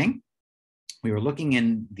conditioning. We were looking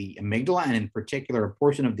in the amygdala, and in particular, a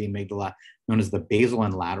portion of the amygdala known as the basal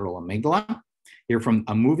and lateral amygdala. Here from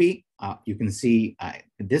a movie, you can see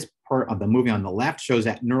this part of the movie on the left shows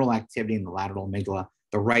that neural activity in the lateral amygdala.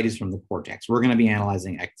 The right is from the cortex. We're going to be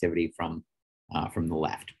analyzing activity from the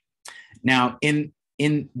left. Now, in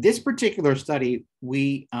this particular study,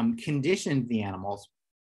 we conditioned the animals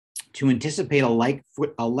to anticipate a light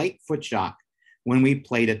foot shock when we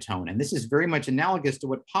played a tone. And this is very much analogous to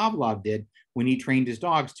what Pavlov did when he trained his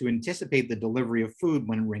dogs to anticipate the delivery of food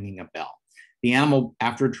when ringing a bell. The animal,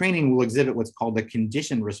 after training, will exhibit what's called a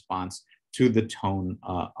conditioned response to the tone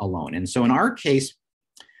alone. And so in our case,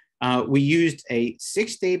 we used a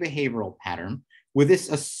 6-day behavioral pattern with this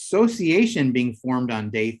association being formed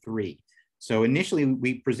on day 3. So initially,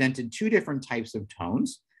 we presented 2 different types of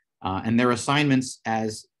tones, and their assignments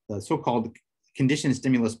as the so-called conditioned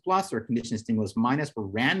stimulus plus or conditioned stimulus minus were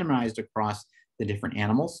randomized across the different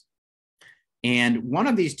animals. And one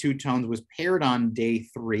of these 2 tones was paired on day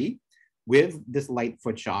 3 with this light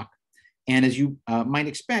foot shock. And as you might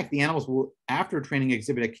expect, the animals will, after training,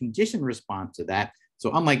 exhibit a conditioned response to that.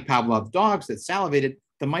 So unlike Pavlov's dogs that salivated,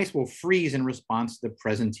 the mice will freeze in response to the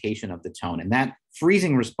presentation of the tone. And that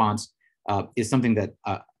freezing response is something that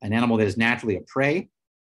an animal that is naturally a prey,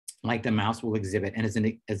 like the mouse, will exhibit, and as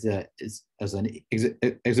an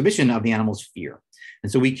exhibition of the animal's fear.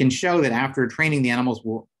 And so we can show that after training, the animals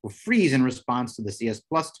will freeze in response to the CS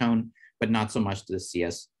plus tone, but not so much to the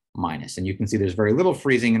CS minus. And you can see there's very little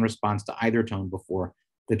freezing in response to either tone before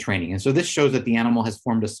the training. And so this shows that the animal has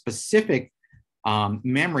formed a specific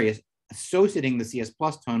memory associating the CS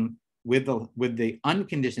plus tone with the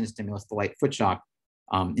unconditioned stimulus, the light foot shock,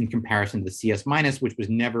 in comparison to the CS minus, which was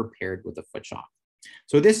never paired with the foot shock.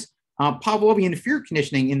 So this Pavlovian fear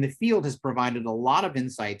conditioning in the field has provided a lot of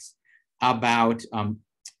insights about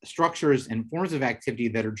structures and forms of activity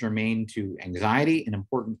that are germane to anxiety, an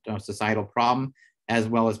important societal problem, as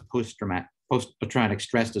well as post-traumatic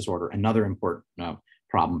stress disorder, another important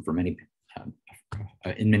problem for many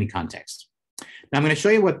in many contexts. Now I'm going to show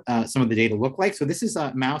you what some of the data look like. So this is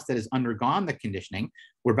a mouse that has undergone the conditioning.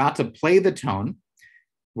 We're about to play the tone.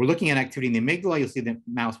 We're looking at activity in the amygdala. You'll see the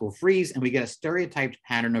mouse will freeze, and we get a stereotyped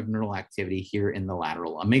pattern of neural activity here in the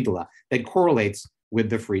lateral amygdala that correlates with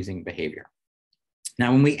the freezing behavior.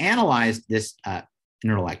 Now, when we analyzed this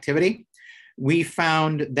neural activity, we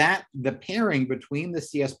found that the pairing between the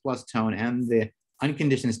CS plus tone and the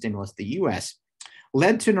unconditioned stimulus, the US,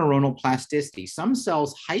 led to neuronal plasticity. Some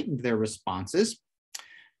cells heightened their responses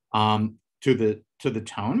to the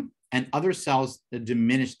tone, and other cells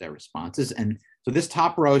diminished their responses. And so this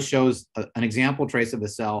top row shows an example trace of a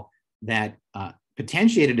cell that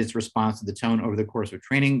potentiated its response to the tone over the course of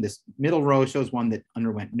training. This middle row shows one that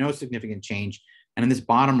underwent no significant change. And in this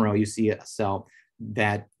bottom row, you see a cell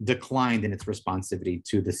that declined in its responsivity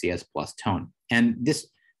to the CS plus tone. And this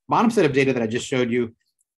bottom set of data that I just showed you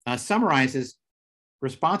summarizes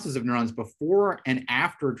responses of neurons before and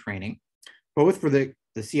after training, both for the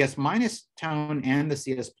CS minus tone and the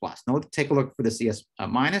CS plus. Now let's take a look for the CS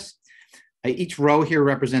minus. Each row here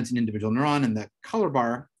represents an individual neuron, and the color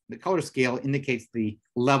bar, the color scale, indicates the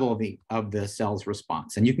level of the cell's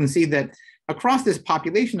response. And you can see that across this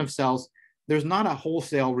population of cells, there's not a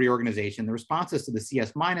wholesale reorganization. The responses to the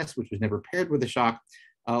CS minus, which was never paired with the shock,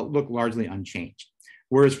 look largely unchanged.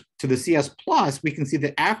 Whereas to the CS plus, we can see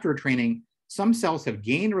that after training, some cells have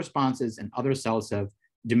gained responses and other cells have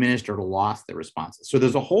diminished or lost their responses. So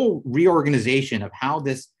there's a whole reorganization of how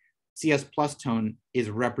this CS plus tone is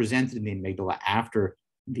represented in the amygdala after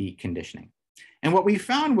the conditioning. And what we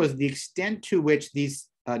found was the extent to which these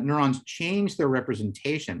neurons changed their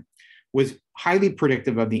representation was highly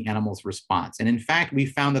predictive of the animal's response. And in fact, we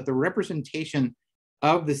found that the representation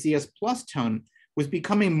of the CS plus tone was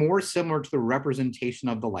becoming more similar to the representation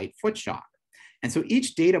of the light foot shock. And so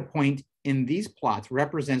each data point in these plots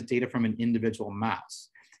represents data from an individual mouse.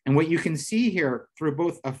 And what you can see here through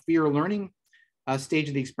both a fear learning stage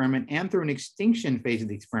of the experiment and through an extinction phase of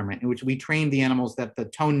the experiment, in which we trained the animals that the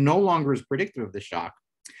tone no longer is predictive of the shock,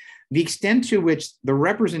 the extent to which the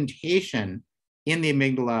representation in the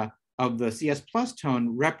amygdala of the CS plus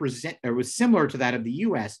tone was similar to that of the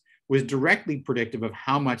US was directly predictive of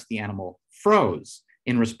how much the animal froze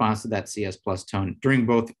in response to that CS plus tone during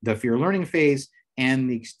both the fear learning phase and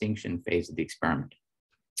the extinction phase of the experiment.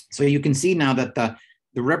 So you can see now that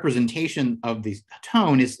the representation of the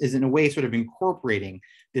tone is in a way sort of incorporating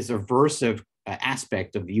this aversive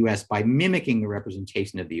aspect of the US by mimicking the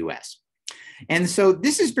representation of the US. And so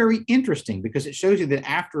this is very interesting because it shows you that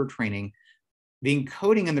after training, the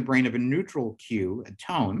encoding in the brain of a neutral cue, a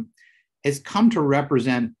tone, has come to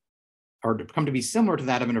represent or to come to be similar to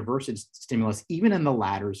that of an aversive stimulus, even in the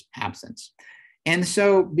latter's absence. And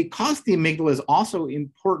so because the amygdala is also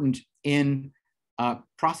important in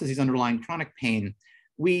processes underlying chronic pain,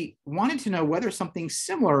 we wanted to know whether something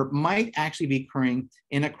similar might actually be occurring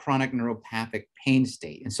in a chronic neuropathic pain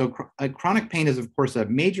state. And so chronic pain is, of course, a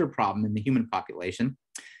major problem in the human population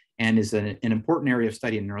and is an important area of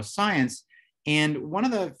study in neuroscience. And one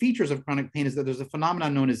of the features of chronic pain is that there's a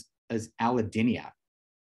phenomenon known as allodynia,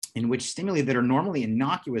 in which stimuli that are normally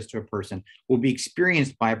innocuous to a person will be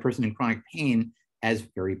experienced by a person in chronic pain as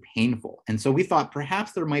very painful. And so we thought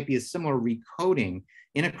perhaps there might be a similar recoding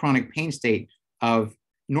in a chronic pain state of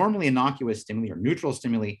normally innocuous stimuli or neutral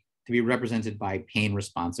stimuli to be represented by pain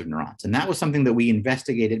responsive neurons. And that was something that we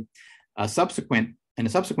investigated in a subsequent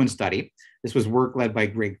study. This was work led by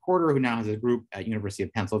Greg Porter, who now has a group at University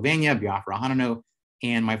of Pennsylvania, Biafra Hanano,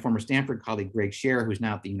 and my former Stanford colleague, Greg Scher, who's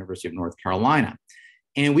now at the University of North Carolina.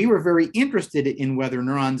 And we were very interested in whether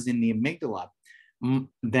neurons in the amygdala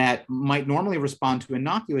that might normally respond to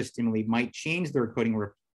innocuous stimuli might change their coding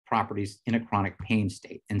properties in a chronic pain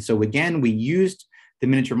state. And so again, we used the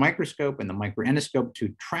miniature microscope and the microendoscope to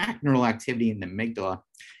track neural activity in the amygdala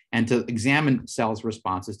and to examine cells'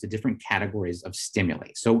 responses to different categories of stimuli.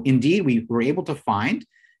 So indeed, we were able to find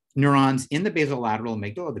neurons in the basolateral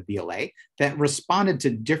amygdala, the BLA, that responded to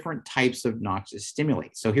different types of noxious stimuli.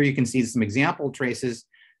 So here you can see some example traces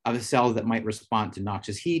of the cells that might respond to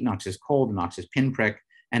noxious heat, noxious cold, noxious pinprick,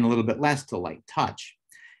 and a little bit less to light touch.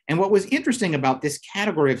 And what was interesting about this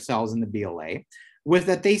category of cells in the BLA was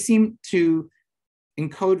that they seemed to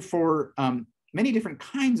encode for many different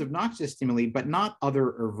kinds of noxious stimuli, but not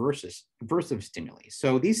other aversive stimuli.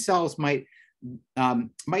 So these cells might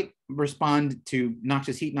respond to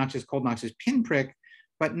noxious heat, noxious cold, noxious pinprick,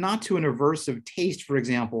 but not to an aversive taste, for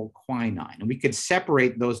example, quinine. And we could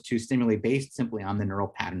separate those two stimuli based simply on the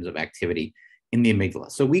neural patterns of activity in the amygdala.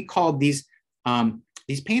 So we called these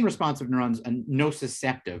pain responsive neurons a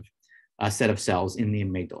nociceptive set of cells in the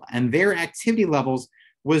amygdala. And their activity levels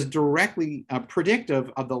was directly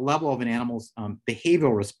predictive of the level of an animal's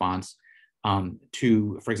behavioral response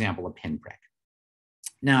to, for example, a pinprick.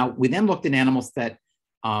 Now, we then looked at animals that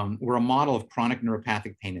were a model of chronic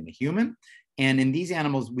neuropathic pain in the human. And in these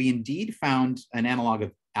animals, we indeed found an analog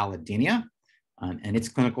of allodynia and its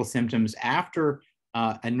clinical symptoms after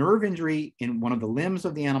a nerve injury in one of the limbs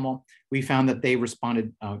of the animal. We found that they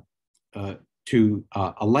responded to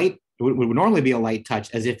a light, what would normally be a light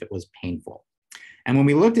touch, as if it was painful. And when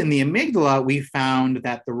we looked in the amygdala, we found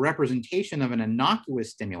that the representation of an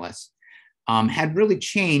innocuous stimulus had really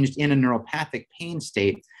changed in a neuropathic pain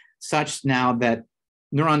state, such now that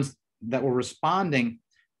neurons that were responding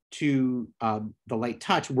to the light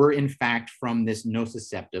touch were in fact from this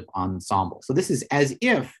nociceptive ensemble. So this is as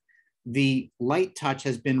if the light touch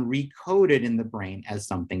has been recoded in the brain as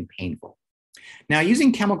something painful. Now,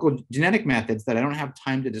 using chemical genetic methods that I don't have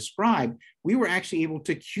time to describe, we were actually able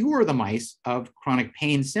to cure the mice of chronic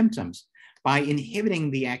pain symptoms by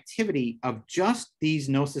inhibiting the activity of just these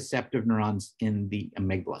nociceptive neurons in the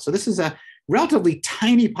amygdala. So this is a relatively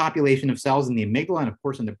tiny population of cells in the amygdala and of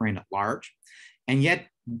course in the brain at large. And yet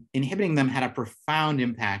inhibiting them had a profound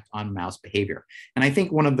impact on mouse behavior. And I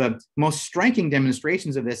think one of the most striking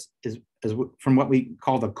demonstrations of this is from what we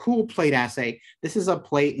call the cool plate assay. This is a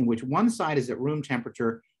plate in which one side is at room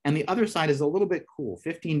temperature and the other side is a little bit cool,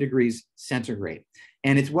 15 degrees centigrade.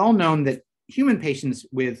 And it's well known that human patients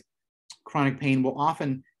with chronic pain will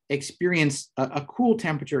often experience a cool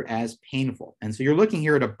temperature as painful. And so you're looking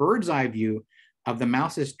here at a bird's eye view of the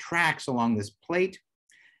mouse's tracks along this plate,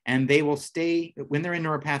 and they will stay, when they're in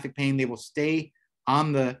neuropathic pain, they will stay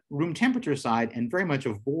on the room temperature side and very much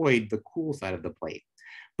avoid the cool side of the plate.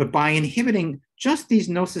 But by inhibiting just these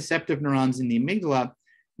nociceptive neurons in the amygdala,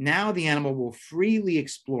 now the animal will freely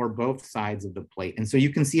explore both sides of the plate. And so you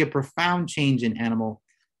can see a profound change in animal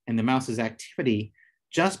and the mouse's activity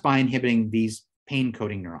just by inhibiting these pain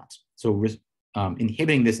coding neurons. So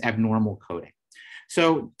inhibiting this abnormal coding.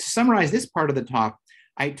 So to summarize this part of the talk,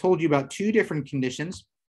 I told you about two different conditions,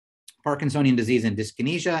 Parkinsonian disease and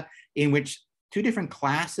dyskinesia, in which two different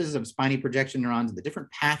classes of spiny projection neurons, the different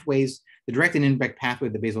pathways, the direct and indirect pathway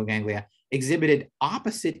of the basal ganglia, exhibited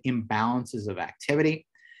opposite imbalances of activity.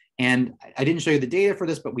 And I didn't show you the data for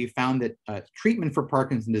this, but we found that treatment for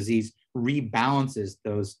Parkinson's disease rebalances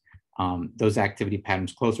those activity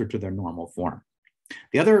patterns closer to their normal form.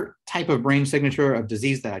 The other type of brain signature of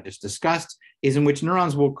disease that I just discussed is in which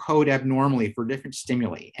neurons will code abnormally for different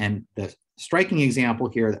stimuli. And the striking example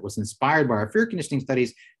here that was inspired by our fear conditioning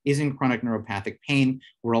studies is in chronic neuropathic pain,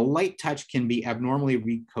 where a light touch can be abnormally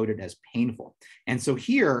recoded as painful. And so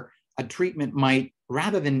here, a treatment might,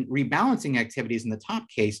 rather than rebalancing activities in the top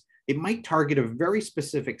case, it might target a very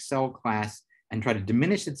specific cell class and try to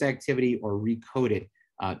diminish its activity or recode it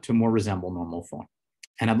to more resemble normal form.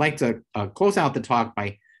 And I'd like to close out the talk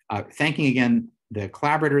by thanking again the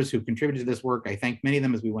collaborators who contributed to this work. I thanked many of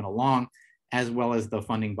them as we went along, as well as the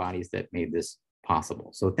funding bodies that made this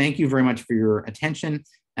possible. So thank you very much for your attention,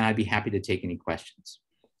 and I'd be happy to take any questions.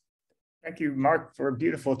 Thank you, Mark, for a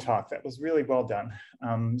beautiful talk. That was really well done.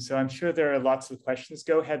 So I'm sure there are lots of questions.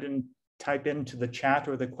 Go ahead and type into the chat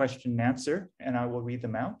or the question and answer, and I will read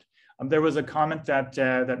them out. There was a comment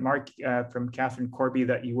that Mark from Catherine Corby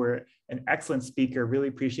that you were an excellent speaker. Really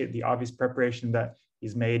appreciate the obvious preparation that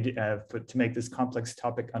he's made to make this complex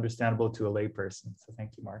topic understandable to a layperson. So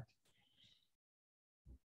thank you, Mark.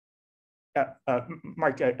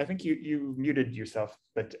 Mark, I think you muted yourself,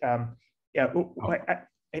 but yeah,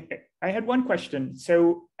 I had one question.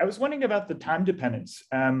 So I was wondering about the time dependence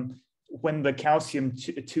when the calcium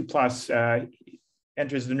 2+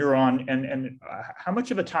 enters the neuron, and how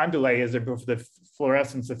much of a time delay is there for the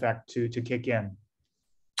fluorescence effect to kick in?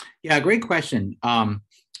 Yeah, great question.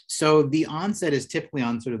 So the onset is typically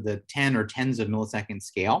on sort of the 10 or tens of millisecond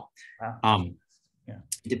scale. Yeah.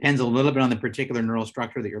 It depends a little bit on the particular neural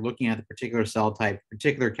structure that you're looking at, the particular cell type,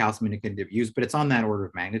 particular calcium indicative use, but it's on that order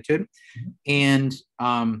of magnitude. Mm-hmm.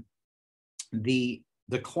 And the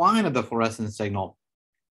decline of the fluorescence signal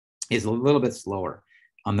is a little bit slower,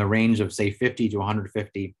 on the range of say 50 to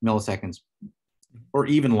 150 milliseconds, or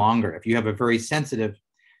even longer if you have a very sensitive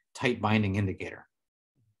tight binding indicator.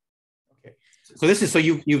 Okay. So this is, so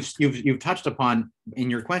you've touched upon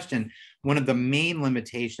in your question one of the main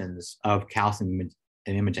limitations of calcium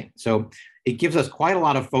imaging. So it gives us quite a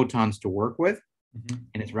lot of photons to work with, mm-hmm.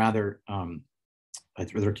 and it's rather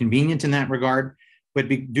convenient in that regard. But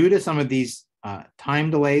due to some of these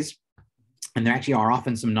time delays, and there actually are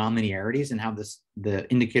often some nonlinearities in how the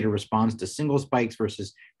indicator responds to single spikes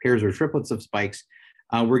versus pairs or triplets of spikes,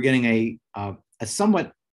 we're getting a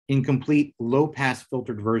somewhat incomplete low-pass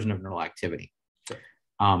filtered version of neural activity. Sure.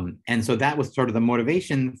 And so that was sort of the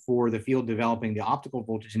motivation for the field developing the optical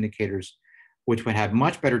voltage indicators, which would have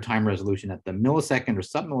much better time resolution at the millisecond or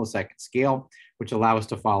sub-millisecond scale, which allow us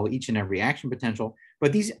to follow each and every action potential.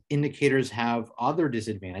 But these indicators have other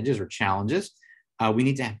disadvantages or challenges. We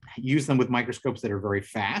need to use them with microscopes that are very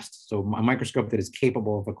fast. So a microscope that is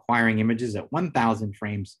capable of acquiring images at 1,000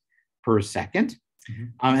 frames per second.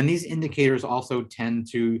 Mm-hmm. And these indicators also tend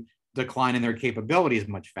to decline in their capabilities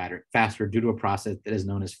much faster due to a process that is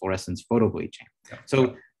known as fluorescence photobleaching. Yeah.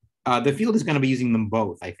 So the field is going to be using them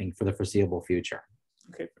both, I think, for the foreseeable future.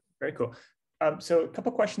 Okay, very cool. So a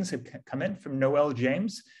couple questions have come in from Noel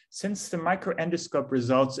James. Since the microendoscope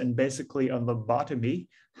results in basically a lobotomy,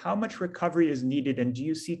 how much recovery is needed, and do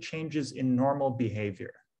you see changes in normal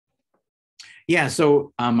behavior? Yeah,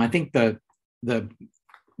 so I think the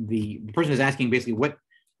person is asking basically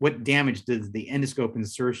what damage does the endoscope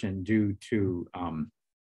insertion do to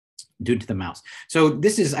the mouse. So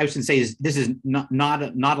this is, I should say, this is not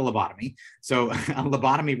a lobotomy. So a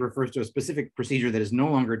lobotomy refers to a specific procedure that is no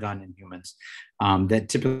longer done in humans, that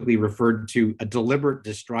typically referred to a deliberate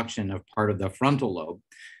destruction of part of the frontal lobe.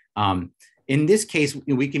 In this case,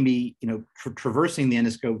 we can be, traversing the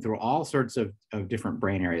endoscope through all sorts of different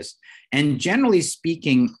brain areas. And generally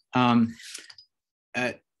speaking,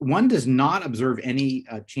 one does not observe any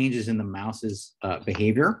changes in the mouse's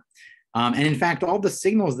behavior. And in fact, all the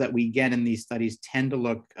signals that we get in these studies tend to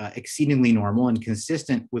look exceedingly normal and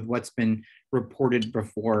consistent with what's been reported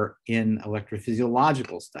before in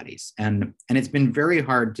electrophysiological studies. And it's been very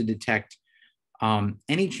hard to detect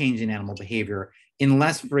any change in animal behavior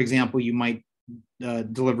unless, for example, you might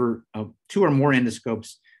deliver 2 or more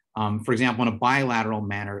endoscopes, for example, in a bilateral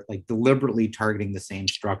manner, like deliberately targeting the same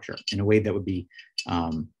structure in a way that would be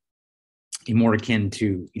more akin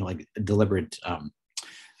to, like a deliberate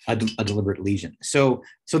lesion. So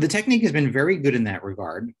the technique has been very good in that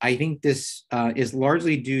regard. I think this is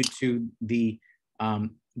largely due to the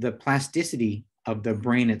plasticity of the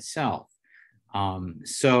brain itself.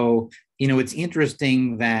 It's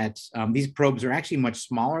interesting that these probes are actually much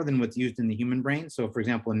smaller than what's used in the human brain. So, for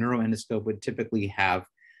example, a neuroendoscope would typically have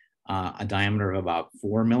a diameter of about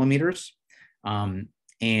 4 millimeters. The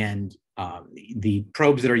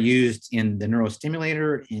probes that are used in the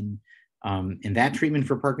neurostimulator in that treatment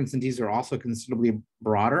for Parkinson's disease are also considerably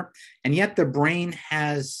broader. And yet the brain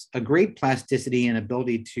has a great plasticity and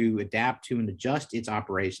ability to adapt to and adjust its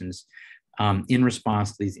operations in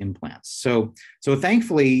response to these implants. So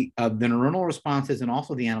thankfully, the neuronal responses and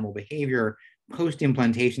also the animal behavior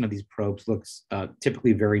post-implantation of these probes looks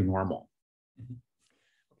typically very normal.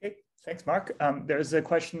 Okay, thanks, Mark. There's a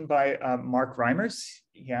question by Mark Reimers.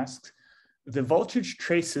 He asks, the voltage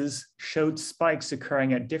traces showed spikes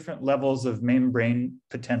occurring at different levels of membrane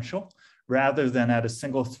potential rather than at a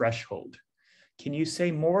single threshold. Can you say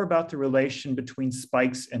more about the relation between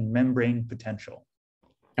spikes and membrane potential?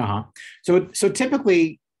 So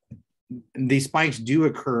typically, these spikes do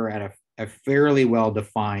occur at a fairly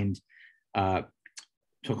well-defined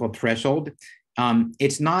so-called threshold.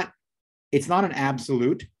 It's not an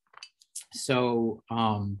absolute. So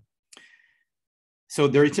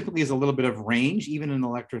there typically is a little bit of range, even in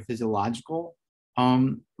electrophysiological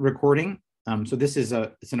recording. So this is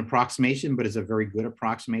it's an approximation, but it's a very good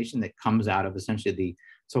approximation that comes out of essentially the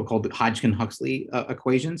so-called Hodgkin-Huxley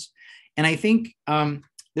equations. And I think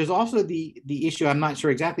there's also the issue. I'm not sure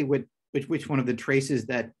exactly which one of the traces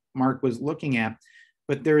that Mark was looking at,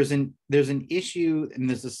 but there's an issue and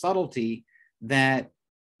there's a subtlety that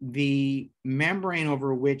the membrane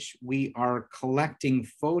over which we are collecting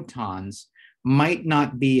photons might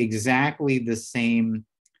not be exactly the same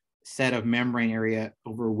set of membrane area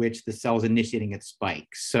over which the cell is initiating its spike.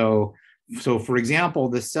 So for example,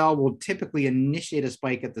 the cell will typically initiate a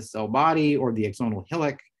spike at the cell body or the axonal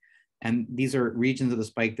hillock. And these are regions of the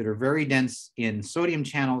spike that are very dense in sodium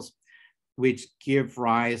channels, which give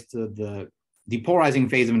rise to the depolarizing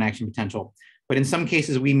phase of an action potential. But in some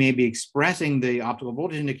cases, we may be expressing the optical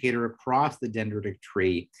voltage indicator across the dendritic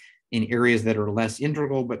tree in areas that are less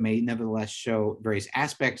integral, but may nevertheless show various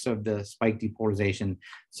aspects of the spike depolarization.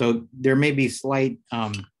 So there may be slight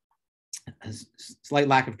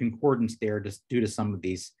lack of concordance there just due to some of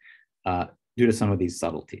these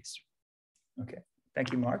subtleties. Okay,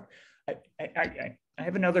 thank you, Mark. I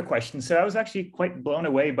have another question. So I was actually quite blown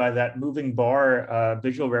away by that moving bar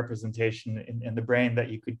visual representation in the brain that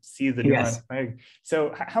you could see the neurons. Yes. So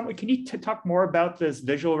can you talk more about this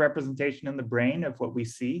visual representation in the brain of what we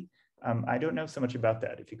see? I don't know so much about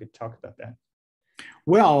that. If you could talk about that.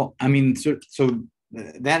 Well, I mean, so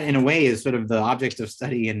that in a way is sort of the object of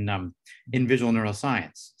study in visual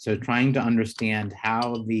neuroscience. So trying to understand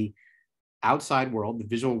how the outside world, the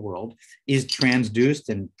visual world, is transduced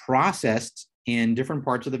and processed in different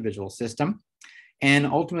parts of the visual system, and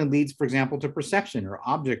ultimately leads, for example, to perception or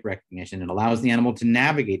object recognition. It allows the animal to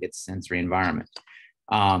navigate its sensory environment.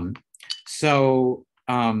 I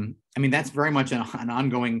mean, that's very much an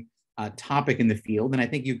ongoing topic in the field, and I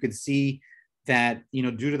think you could see that,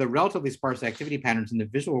 due to the relatively sparse activity patterns in the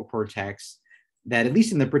visual cortex, that at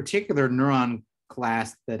least in the particular neuron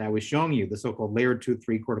class that I was showing you, the so-called layer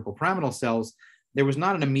 2-3 cortical pyramidal cells, there was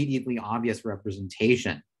not an immediately obvious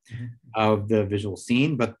representation of the visual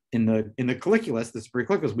scene, but in the colliculus, the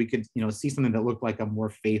supracolliculus, we could see something that looked like a more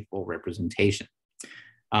faithful representation.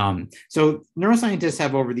 So neuroscientists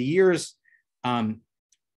have over the years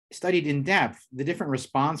studied in depth the different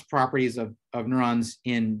response properties of neurons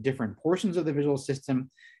in different portions of the visual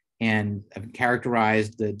system, and have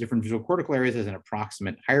characterized the different visual cortical areas as an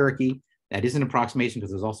approximate hierarchy. That is an approximation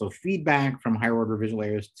because there's also feedback from higher order visual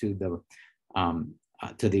areas to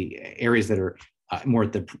the areas that are more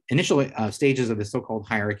at the initial stages of the so-called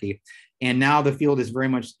hierarchy. And now the field is very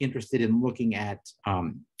much interested in looking at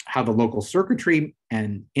how the local circuitry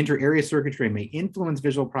and inter-area circuitry may influence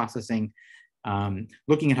visual processing,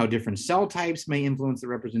 looking at how different cell types may influence the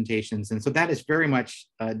representations. And so that is very much,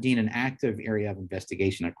 Dean, an active area of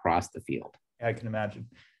investigation across the field. I can imagine.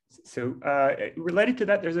 So related to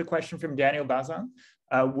that, there's a question from Daniel Bazan.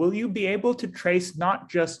 will you be able to trace not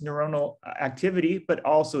just neuronal activity, but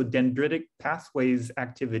also dendritic pathways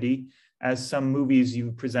activity, as some movies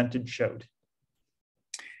you presented showed?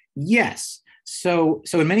 Yes. So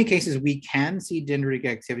in many cases, we can see dendritic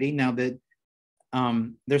activity. Now that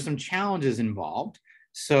there's some challenges involved.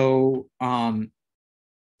 So due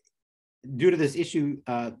to this issue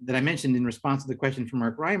that I mentioned in response to the question from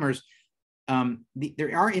Mark Reimers,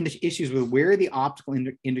 there are issues with where the optical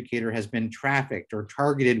indicator has been trafficked or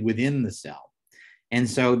targeted within the cell. And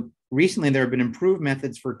so recently there have been improved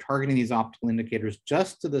methods for targeting these optical indicators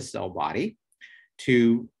just to the cell body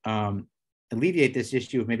to alleviate this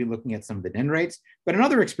issue of maybe looking at some of the dendrites. But in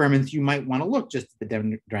other experiments, you might want to look just at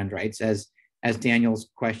the dendrites, as Daniel's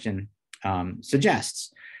question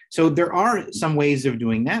suggests. So there are some ways of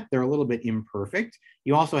doing that. They're a little bit imperfect.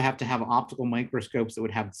 You also have to have optical microscopes that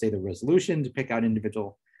would have, say, the resolution to pick out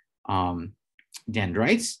individual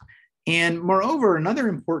dendrites. And moreover, another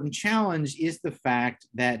important challenge is the fact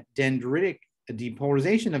that dendritic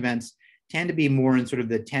depolarization events tend to be more in sort of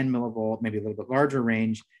the 10 millivolt, maybe a little bit larger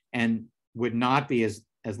range, and would not be as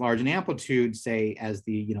large an amplitude, say, as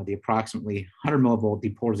the approximately 100 millivolt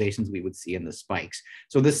depolarizations we would see in the spikes.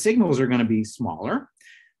 So the signals are going to be smaller.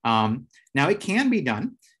 Now it can be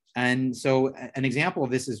done. And so an example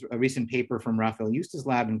of this is a recent paper from Raphael Eusta's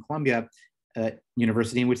lab in Columbia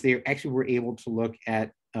University, in which they actually were able to look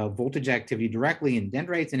at voltage activity directly in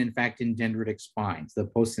dendrites and in fact in dendritic spines, the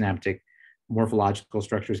postsynaptic morphological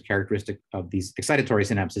structures characteristic of these excitatory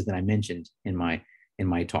synapses that I mentioned in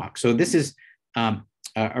my talk. So this is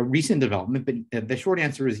a recent development, but the short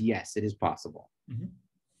answer is yes, it is possible.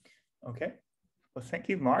 Mm-hmm. Okay. Well, thank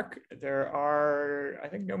you, Mark. There are, I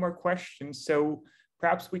think, no more questions. So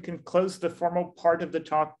perhaps we can close the formal part of the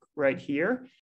talk right here.